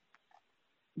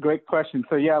 Great question.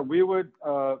 So yeah, we would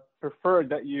prefer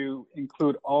that you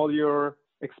include all your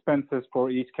expenses for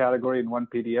each category in one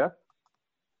PDF.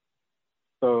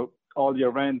 So all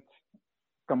your rent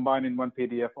combined in one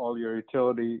PDF, all your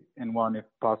utility in one if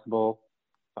possible.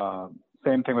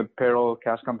 Same thing with payroll,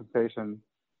 cash compensation.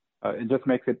 It just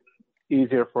makes it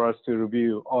easier for us to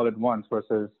review all at once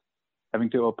versus having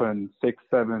to open 6,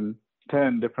 7,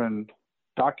 10 different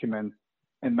documents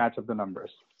and match up the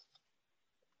numbers.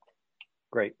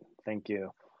 Great, thank you.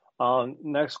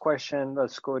 Next question,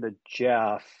 let's go to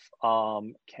Jeff.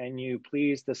 Can you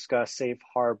please discuss Safe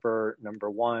Harbor number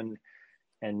 1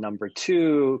 and number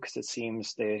 2, because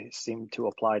they seem to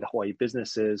apply to Hawaii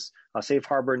businesses. Safe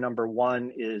Harbor number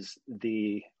 1 is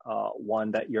the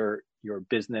one that your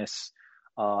business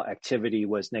activity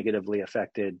was negatively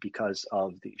affected because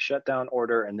of the shutdown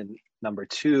order. And then number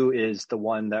 2 is the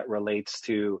one that relates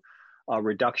to a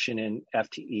reduction in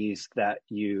FTEs that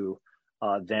you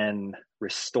then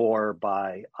restore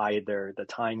by either the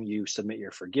time you submit your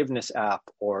forgiveness app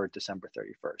or December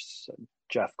 31st. So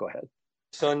Jeff, go ahead.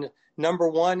 So number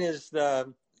 1 is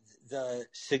the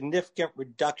significant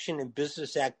reduction in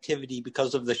business activity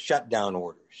because of the shutdown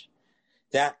orders.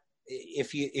 That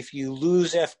if you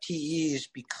lose FTEs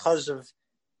because of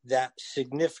that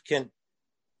significant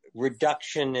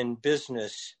reduction in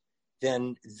business,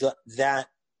 then that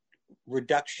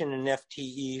reduction in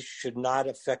FTEs should not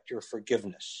affect your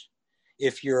forgiveness.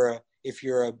 If you're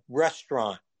a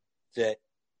restaurant that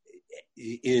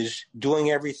is doing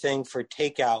everything for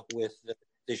takeout with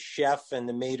the chef and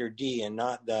the maitre d' and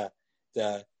not the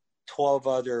 12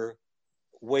 other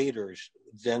waiters,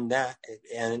 then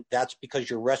that's because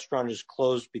your restaurant is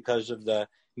closed because of the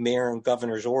mayor and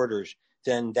governor's orders,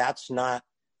 then that's not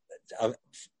a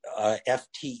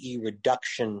FTE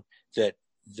reduction that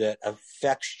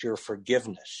affects your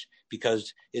forgiveness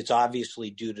because it's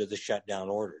obviously due to the shutdown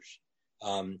orders.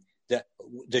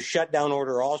 The shutdown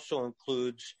order also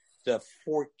includes the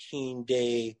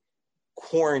 14-day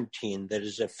quarantine that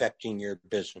is affecting your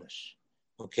business.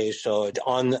 Okay, so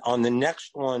on the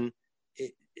next one,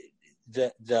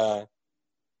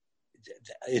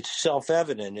 it's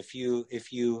self-evident. If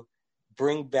you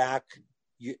bring back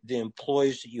the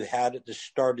employees that you had at the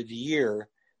start of the year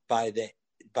by the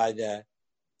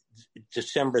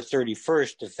December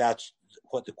 31st, if that's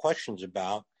what the question's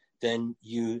about, then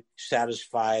you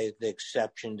satisfy the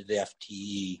exception to the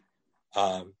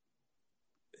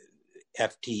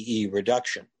FTE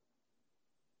reduction.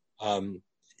 Darren,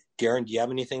 do you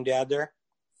have anything to add there?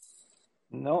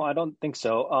 No, I don't think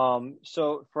so.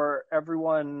 So for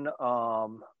everyone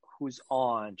who's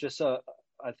on,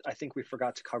 I think we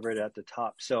forgot to cover it at the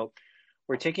top. So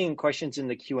we're taking questions in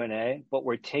the Q&A, but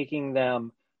we're taking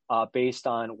them based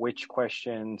on which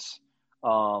questions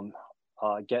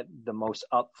get the most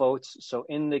upvotes. So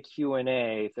in the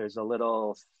Q&A, there's a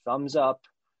little thumbs up,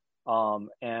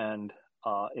 and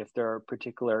if there are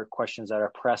particular questions that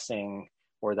are pressing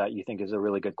or that you think is a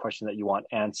really good question that you want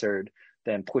answered,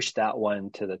 then push that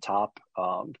one to the top,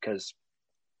 because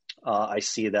I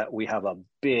see that we have a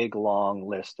big, long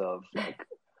list of like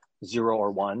 0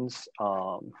 or 1s.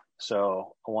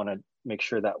 So I want to make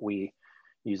sure that we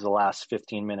use the last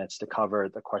 15 minutes to cover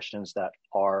the questions that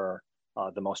are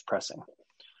the most pressing.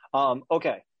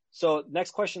 Okay, so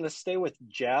next question, let's stay with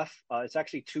Jeff. It's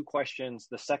actually 2 questions,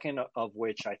 the second of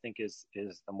which I think is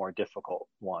the more difficult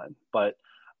one. But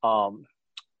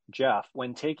Jeff,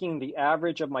 when taking the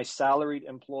average of my salaried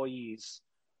employees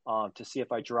to see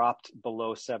if I dropped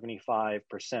below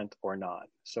 75% or not.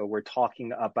 So we're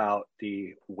talking about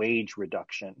the wage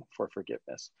reduction for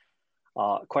forgiveness.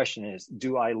 Question is,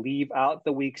 do I leave out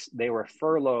the weeks they were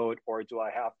furloughed, or do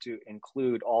I have to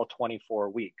include all 24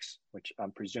 weeks, which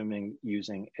I'm presuming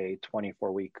using a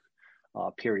 24-week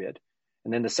period?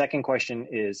 And then the second question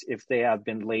is, if they have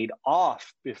been laid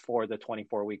off before the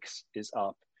 24 weeks is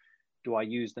up, do I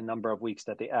use the number of weeks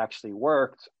that they actually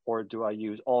worked, or do I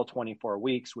use all 24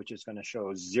 weeks, which is going to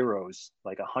show zeros,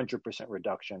 like 100%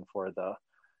 reduction for the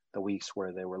weeks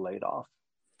where they were laid off?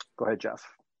 Go ahead, Jeff.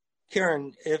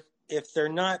 Karen, if they're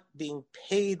not being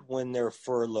paid when they're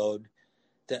furloughed,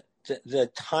 the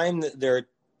time that they're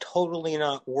totally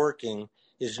not working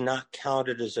is not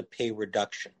counted as a pay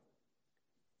reduction.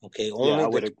 Okay,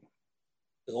 only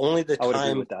the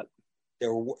time with that.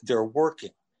 they're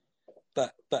working.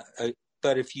 But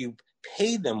if you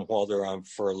pay them while they're on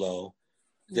furlough,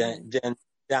 then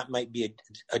that might be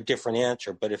a different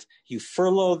answer. But if you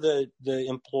furlough the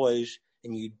employees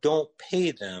and you don't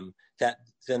pay them,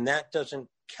 then that doesn't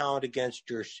count against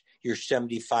your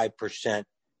 75%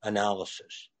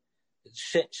 analysis.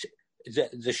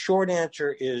 The short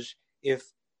answer is if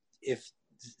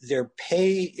their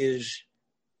pay is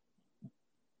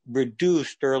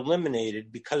reduced or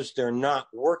eliminated because they're not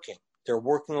working, they're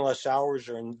working less hours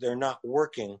or they're not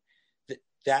working,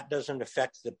 that doesn't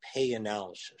affect the pay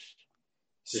analysis.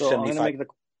 So I'm going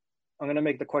to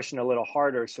make the question a little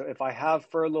harder. So if I have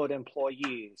furloughed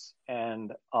employees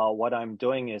and what I'm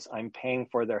doing is I'm paying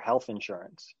for their health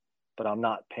insurance, but I'm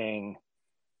not paying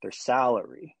their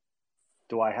salary,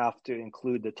 do I have to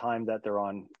include the time that they're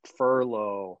on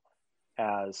furlough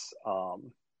as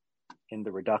in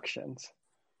the reductions?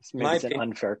 Maybe it's an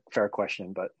unfair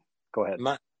question, but go ahead.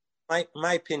 My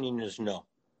opinion is no,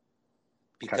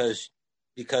 because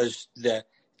the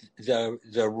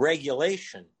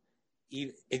regulation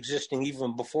existing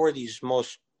even before these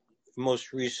most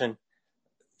recent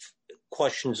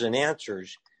questions and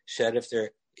answers said if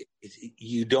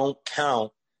you don't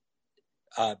count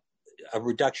a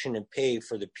reduction in pay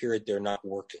for the period they're not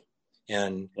working,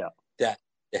 and that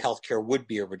the healthcare would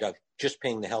be a reduction. Just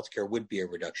paying the healthcare would be a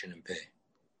reduction in pay.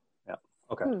 Yeah.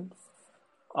 Okay.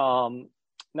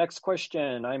 Next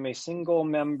question. I'm a single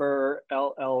member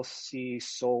LLC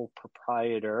sole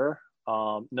proprietor.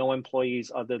 No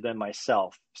employees other than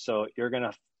myself. So you're going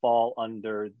to fall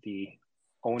under the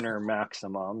owner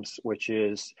maximums, which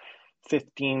is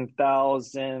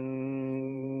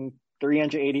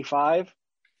 $15,385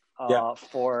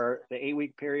 for the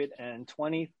 8-week period and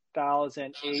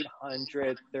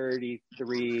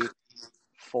 $20,833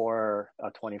 for a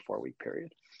 24-week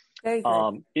period. Very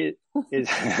good. It is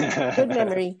good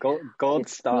memory. Gold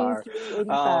star.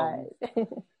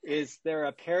 Is there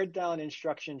a pared down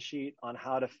instruction sheet on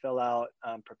how to fill out,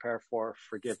 prepare for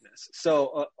forgiveness?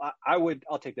 So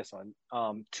I'll take this one.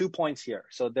 2 points here.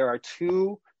 So there are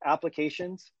 2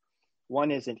 applications.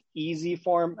 One is an easy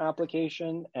form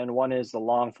application and one is the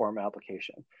long form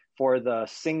application. For the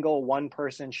single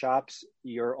 1-person shops,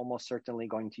 you're almost certainly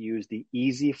going to use the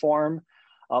easy form.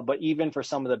 But even for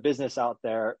some of the businesses out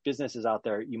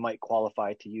there, you might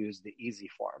qualify to use the easy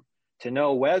form. To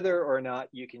know whether or not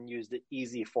you can use the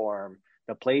easy form,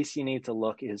 the place you need to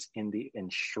look is in the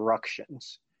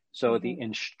instructions. So the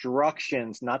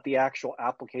instructions, not the actual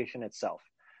application itself.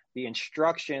 The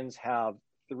instructions have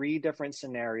 3 different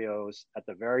scenarios at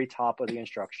the very top of the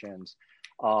instructions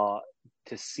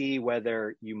to see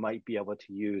whether you might be able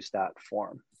to use that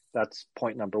form. That's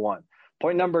point number 1.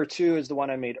 Point number 2 is the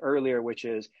one I made earlier, which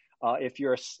is if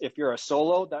you're a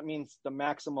solo, that means the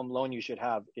maximum loan you should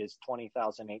have is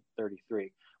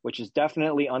 $20,833, which is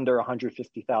definitely under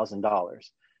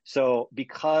 $150,000. So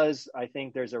because I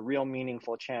think there's a real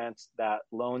meaningful chance that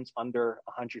loans under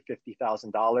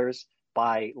 $150,000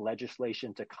 by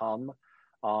legislation to come,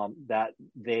 that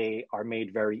they are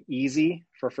made very easy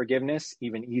for forgiveness,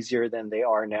 even easier than they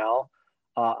are now.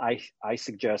 I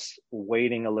suggest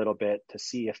waiting a little bit to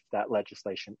see if that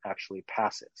legislation actually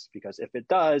passes, because if it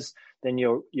does, then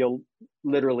you'll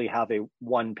literally have a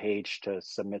 1 page to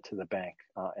submit to the bank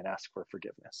and ask for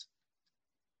forgiveness.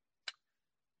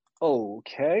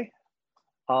 Okay.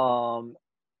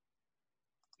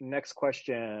 Next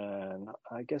question.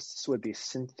 I guess this would be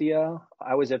Cynthia.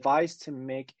 I was advised to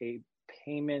make a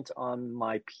payment on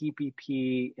my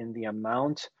PPP in the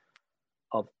amount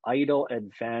of EIDL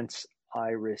advance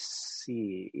I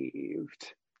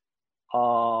received.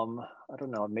 I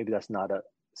don't know, maybe that's not a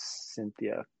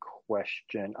Cynthia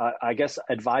question. I guess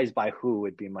advised by who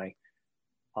would be my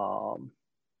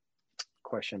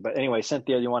question. But anyway,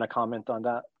 Cynthia, you want to comment on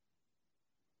that?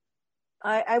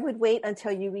 I would wait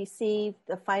until you receive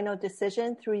the final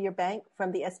decision through your bank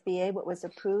from the SBA, what was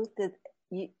approved. The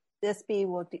SBA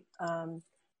will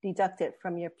deduct it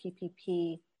from your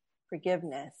PPP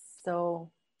forgiveness. So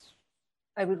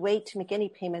I would wait to make any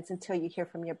payments until you hear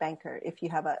from your banker if you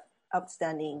have an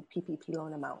outstanding PPP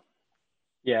loan amount.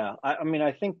 Yeah, I mean,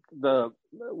 I think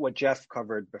what Jeff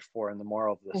covered before, and the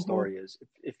moral of the story is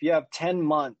if you have 10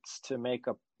 months to make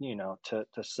to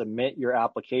submit your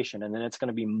application, and then it's going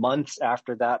to be months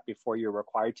after that before you're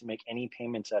required to make any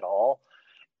payments at all.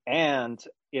 And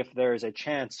if there's a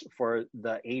chance for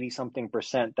the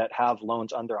 80-something% that have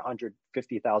loans under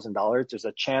 $150,000, there's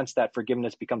a chance that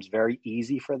forgiveness becomes very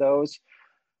easy for those.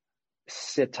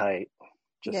 Sit tight,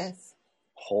 just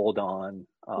hold on,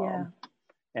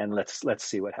 and let's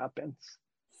see what happens.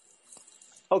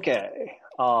 Okay,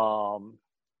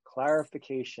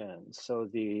 clarification. So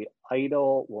the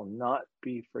EIDL will not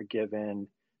be forgiven,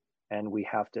 and we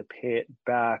have to pay it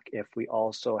back if we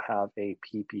also have a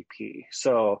PPP.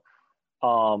 So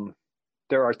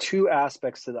there are 2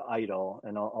 aspects to the EIDL,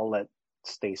 and I'll let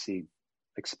Stacy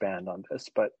expand on this,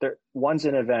 but one's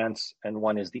in advance and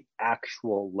one is the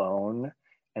actual loan,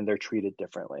 and they're treated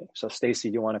differently. So Stacy,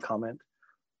 do you want to comment?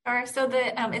 Sure. So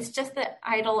it's just the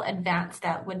idle advance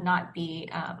that would not be,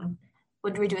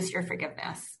 would reduce your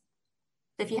forgiveness.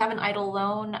 If you have an idle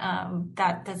loan,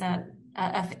 that doesn't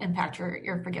impact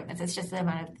your forgiveness. It's just the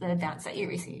amount of the advance that you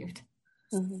received.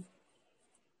 Mm-hmm.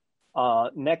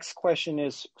 Next question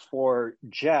is for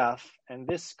Jeff, and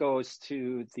this goes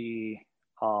to the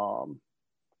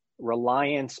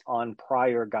reliance on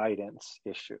prior guidance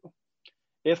issue.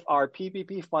 If our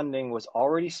PPP funding was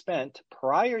already spent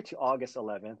prior to August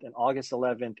 11th, and August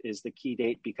 11th is the key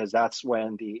date because that's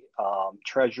when the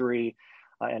Treasury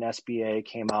and SBA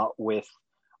came out with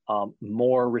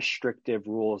more restrictive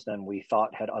rules than we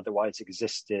thought had otherwise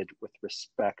existed with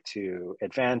respect to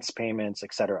advance payments,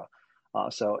 et cetera.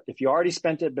 So if you already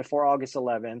spent it before August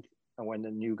 11th, and when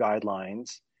the new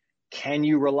guidelines, can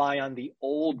you rely on the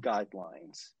old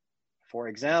guidelines? For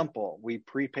example, we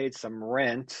prepaid some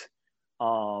rent.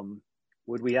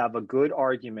 Would we have a good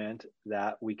argument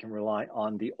that we can rely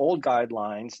on the old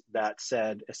guidelines that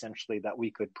said essentially that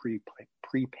we could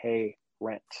prepay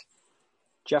rent?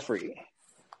 Jeffrey.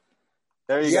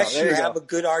 There you go. Yes, you have a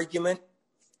good argument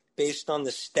based on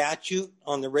the statute,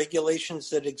 on the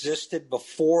regulations that existed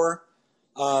before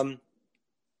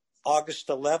August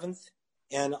 11th,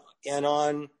 and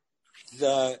on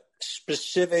the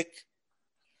specific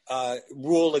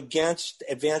rule against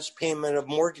advance payment of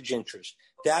mortgage interest.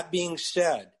 That being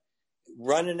said,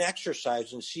 run an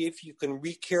exercise and see if you can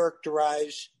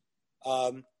recharacterize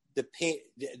on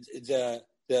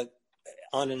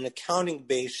an accounting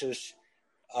basis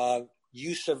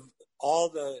use of all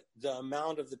the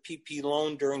amount of the PP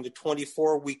loan during the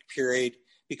 24-week period,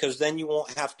 because then you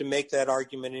won't have to make that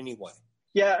argument anyway.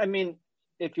 Yeah, I mean,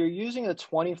 if you're using a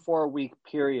 24-week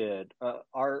period,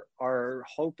 our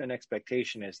hope and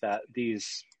expectation is that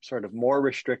these sort of more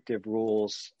restrictive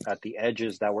rules at the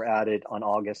edges that were added on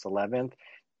August 11th,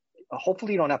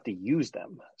 hopefully you don't have to use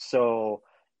them. So,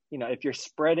 if you're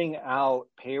spreading out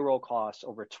payroll costs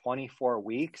over 24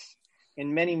 weeks,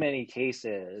 in many, many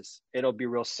cases, it'll be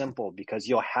real simple because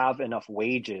you'll have enough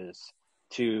wages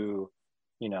to,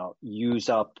 use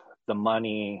up the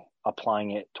money,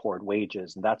 applying it toward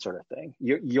wages and that sort of thing.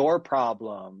 Your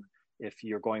problem, if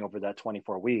you're going over that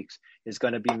 24 weeks, is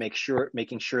going to be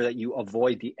making sure that you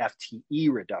avoid the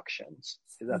FTE reductions.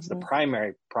 That's the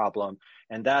primary problem.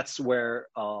 And that's where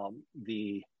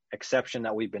the exception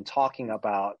that we've been talking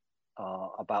about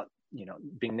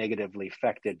being negatively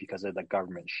affected because of the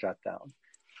government shutdown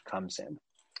comes in.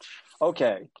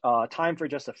 Okay, time for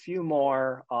just a few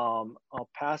more. I'll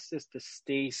pass this to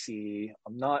Stacy.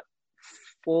 I'm not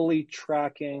fully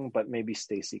tracking, but maybe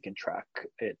Stacy can track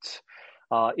it.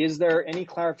 Is there any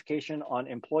clarification on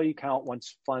employee count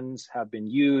once funds have been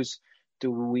used? Do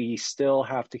we still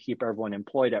have to keep everyone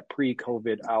employed at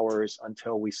pre-COVID hours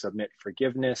until we submit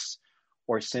forgiveness?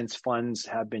 Or since funds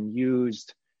have been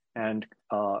used and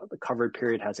the covered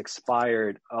period has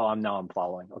expired? Now I'm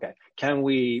following. Okay. Can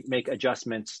we make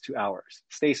adjustments to hours?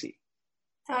 Stacy.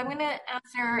 So I'm going to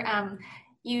answer,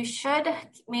 you should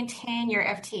maintain your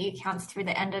FTE counts through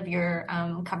the end of your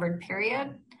covered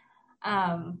period,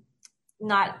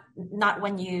 not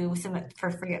when you submit for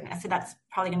forgiveness. So that's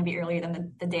probably going to be earlier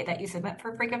than the date that you submit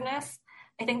for forgiveness.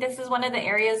 I think this is one of the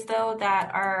areas, though,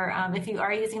 that are, if you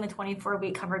are using the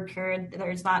 24-week covered period,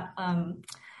 there's not,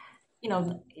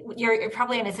 you're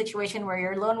probably in a situation where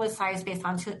your loan was sized based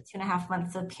on 2.5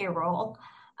 months of payroll.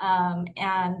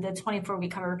 And the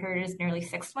 24-week cover period is nearly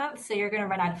 6 months. So you're going to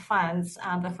run out of funds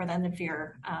before the end of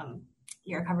your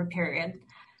cover period.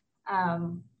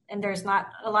 And there's not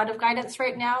a lot of guidance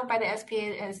right now by the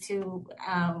SBA as to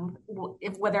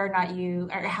whether or not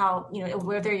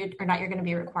whether or not you're going to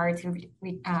be required to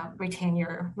maintain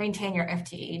your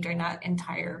FTE during that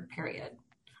entire period.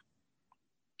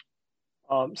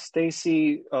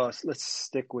 Stacy, let's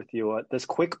stick with you. Does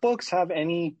QuickBooks have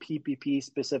any PPP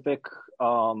specific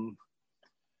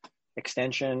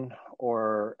extension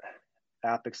or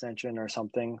app extension or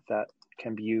something that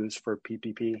can be used for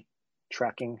PPP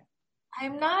tracking?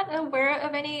 I'm not aware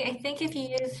of any. I think if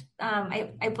you use,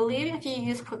 I believe if you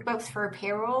use QuickBooks for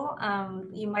payroll,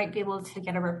 you might be able to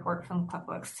get a report from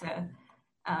QuickBooks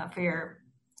for your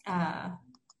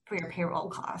payroll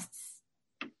costs.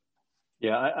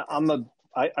 Yeah,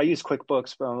 I use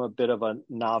QuickBooks, but I'm a bit of a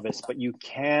novice, but you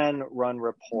can run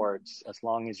reports as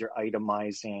long as you're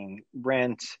itemizing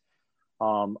rent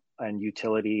and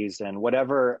utilities and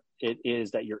whatever it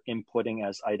is that you're inputting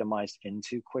as itemized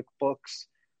into QuickBooks.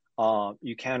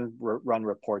 You can run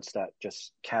reports that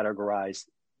just categorize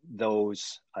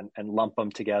those and lump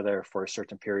them together for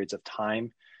certain periods of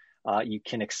time. You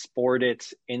can export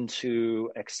it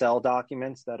into Excel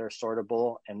documents that are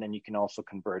sortable, and then you can also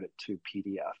convert it to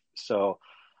PDF. So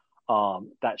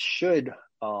that should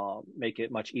make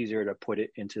it much easier to put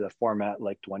it into the format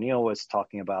like Dwanil was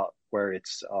talking about, where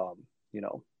it's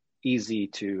easy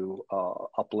to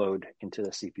upload into the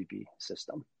CPP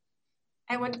system.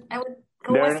 I would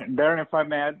go Darren, if I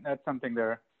may add something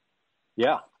there.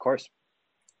 Yeah, of course.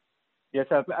 Yes,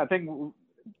 I think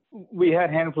we had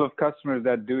a handful of customers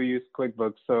that do use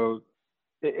QuickBooks. So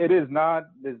it is not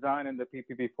designed in the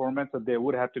PPP format, so they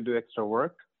would have to do extra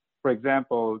work. For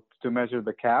example, to measure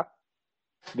the cap,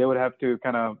 they would have to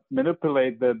kind of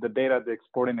manipulate the data they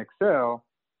export in Excel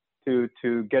to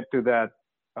get to that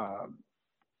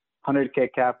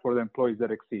 100K cap for the employees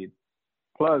that exceed.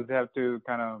 Plus, they have to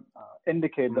kind of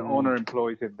indicate the owner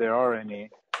employees if there are any.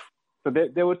 So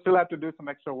they would still have to do some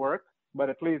extra work, but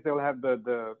at least they'll have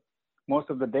the most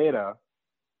of the data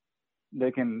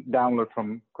they can download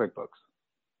from QuickBooks.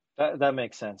 That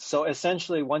makes sense. So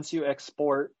essentially, once you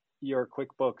export your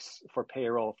QuickBooks for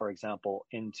payroll, for example,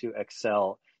 into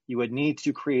Excel, you would need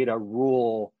to create a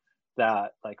rule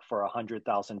that, like for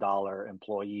 $100,000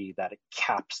 employee, that it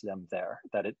caps them there.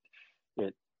 That it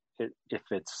if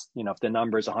it's if the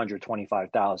number is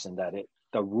 125,000, that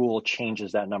the rule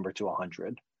changes that number to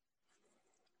 100.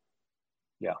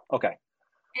 Yeah. Okay.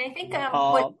 And I think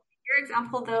what your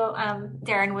example though,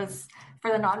 Darren, was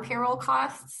for the non-payroll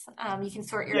costs. You can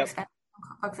sort your expenses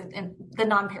in the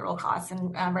non-payroll costs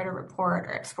and write a report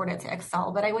or export it to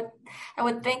Excel. But I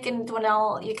would think, and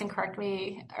Dwanil, you can correct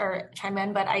me or chime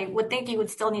in, but I would think you would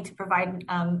still need to provide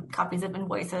copies of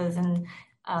invoices and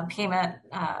payment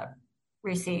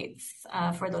receipts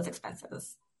for those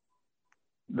expenses.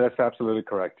 That's absolutely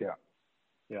correct. Yeah.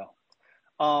 Yeah.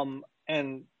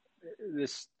 And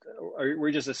this,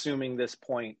 we're just assuming this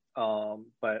point,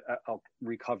 but I'll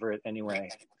recover it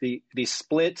anyway. The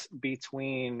split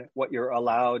between what you're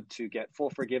allowed to get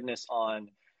full forgiveness on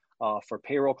for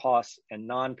payroll costs and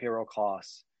non-payroll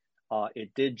costs,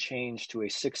 it did change to a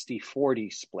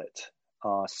 60-40 split,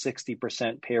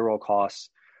 60% payroll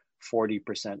costs,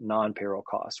 40% non-payroll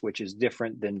costs, which is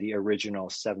different than the original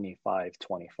 75-25.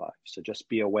 So just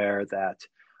be aware that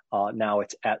now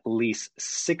it's at least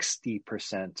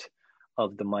 60%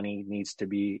 of the money needs to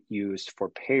be used for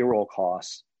payroll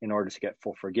costs in order to get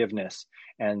full forgiveness,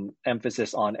 and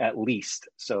emphasis on at least.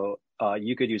 So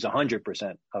you could use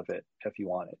 100% of it if you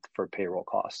wanted for payroll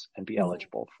costs and be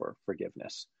eligible for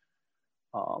forgiveness.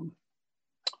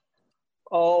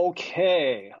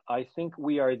 Okay, I think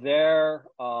we are there.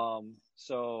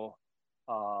 So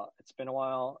it's been a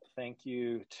while. Thank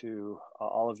you to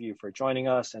all of you for joining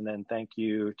us. And then thank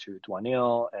you to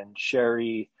Dwanil and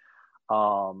Sherry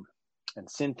and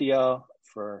Cynthia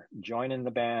for joining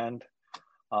the band.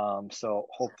 So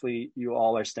hopefully you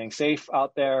all are staying safe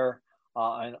out there.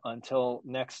 And until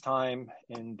next time,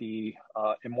 in the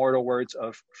immortal words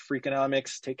of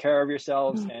Freakonomics, take care of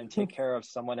yourselves and take care of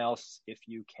someone else if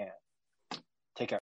you can. Take care.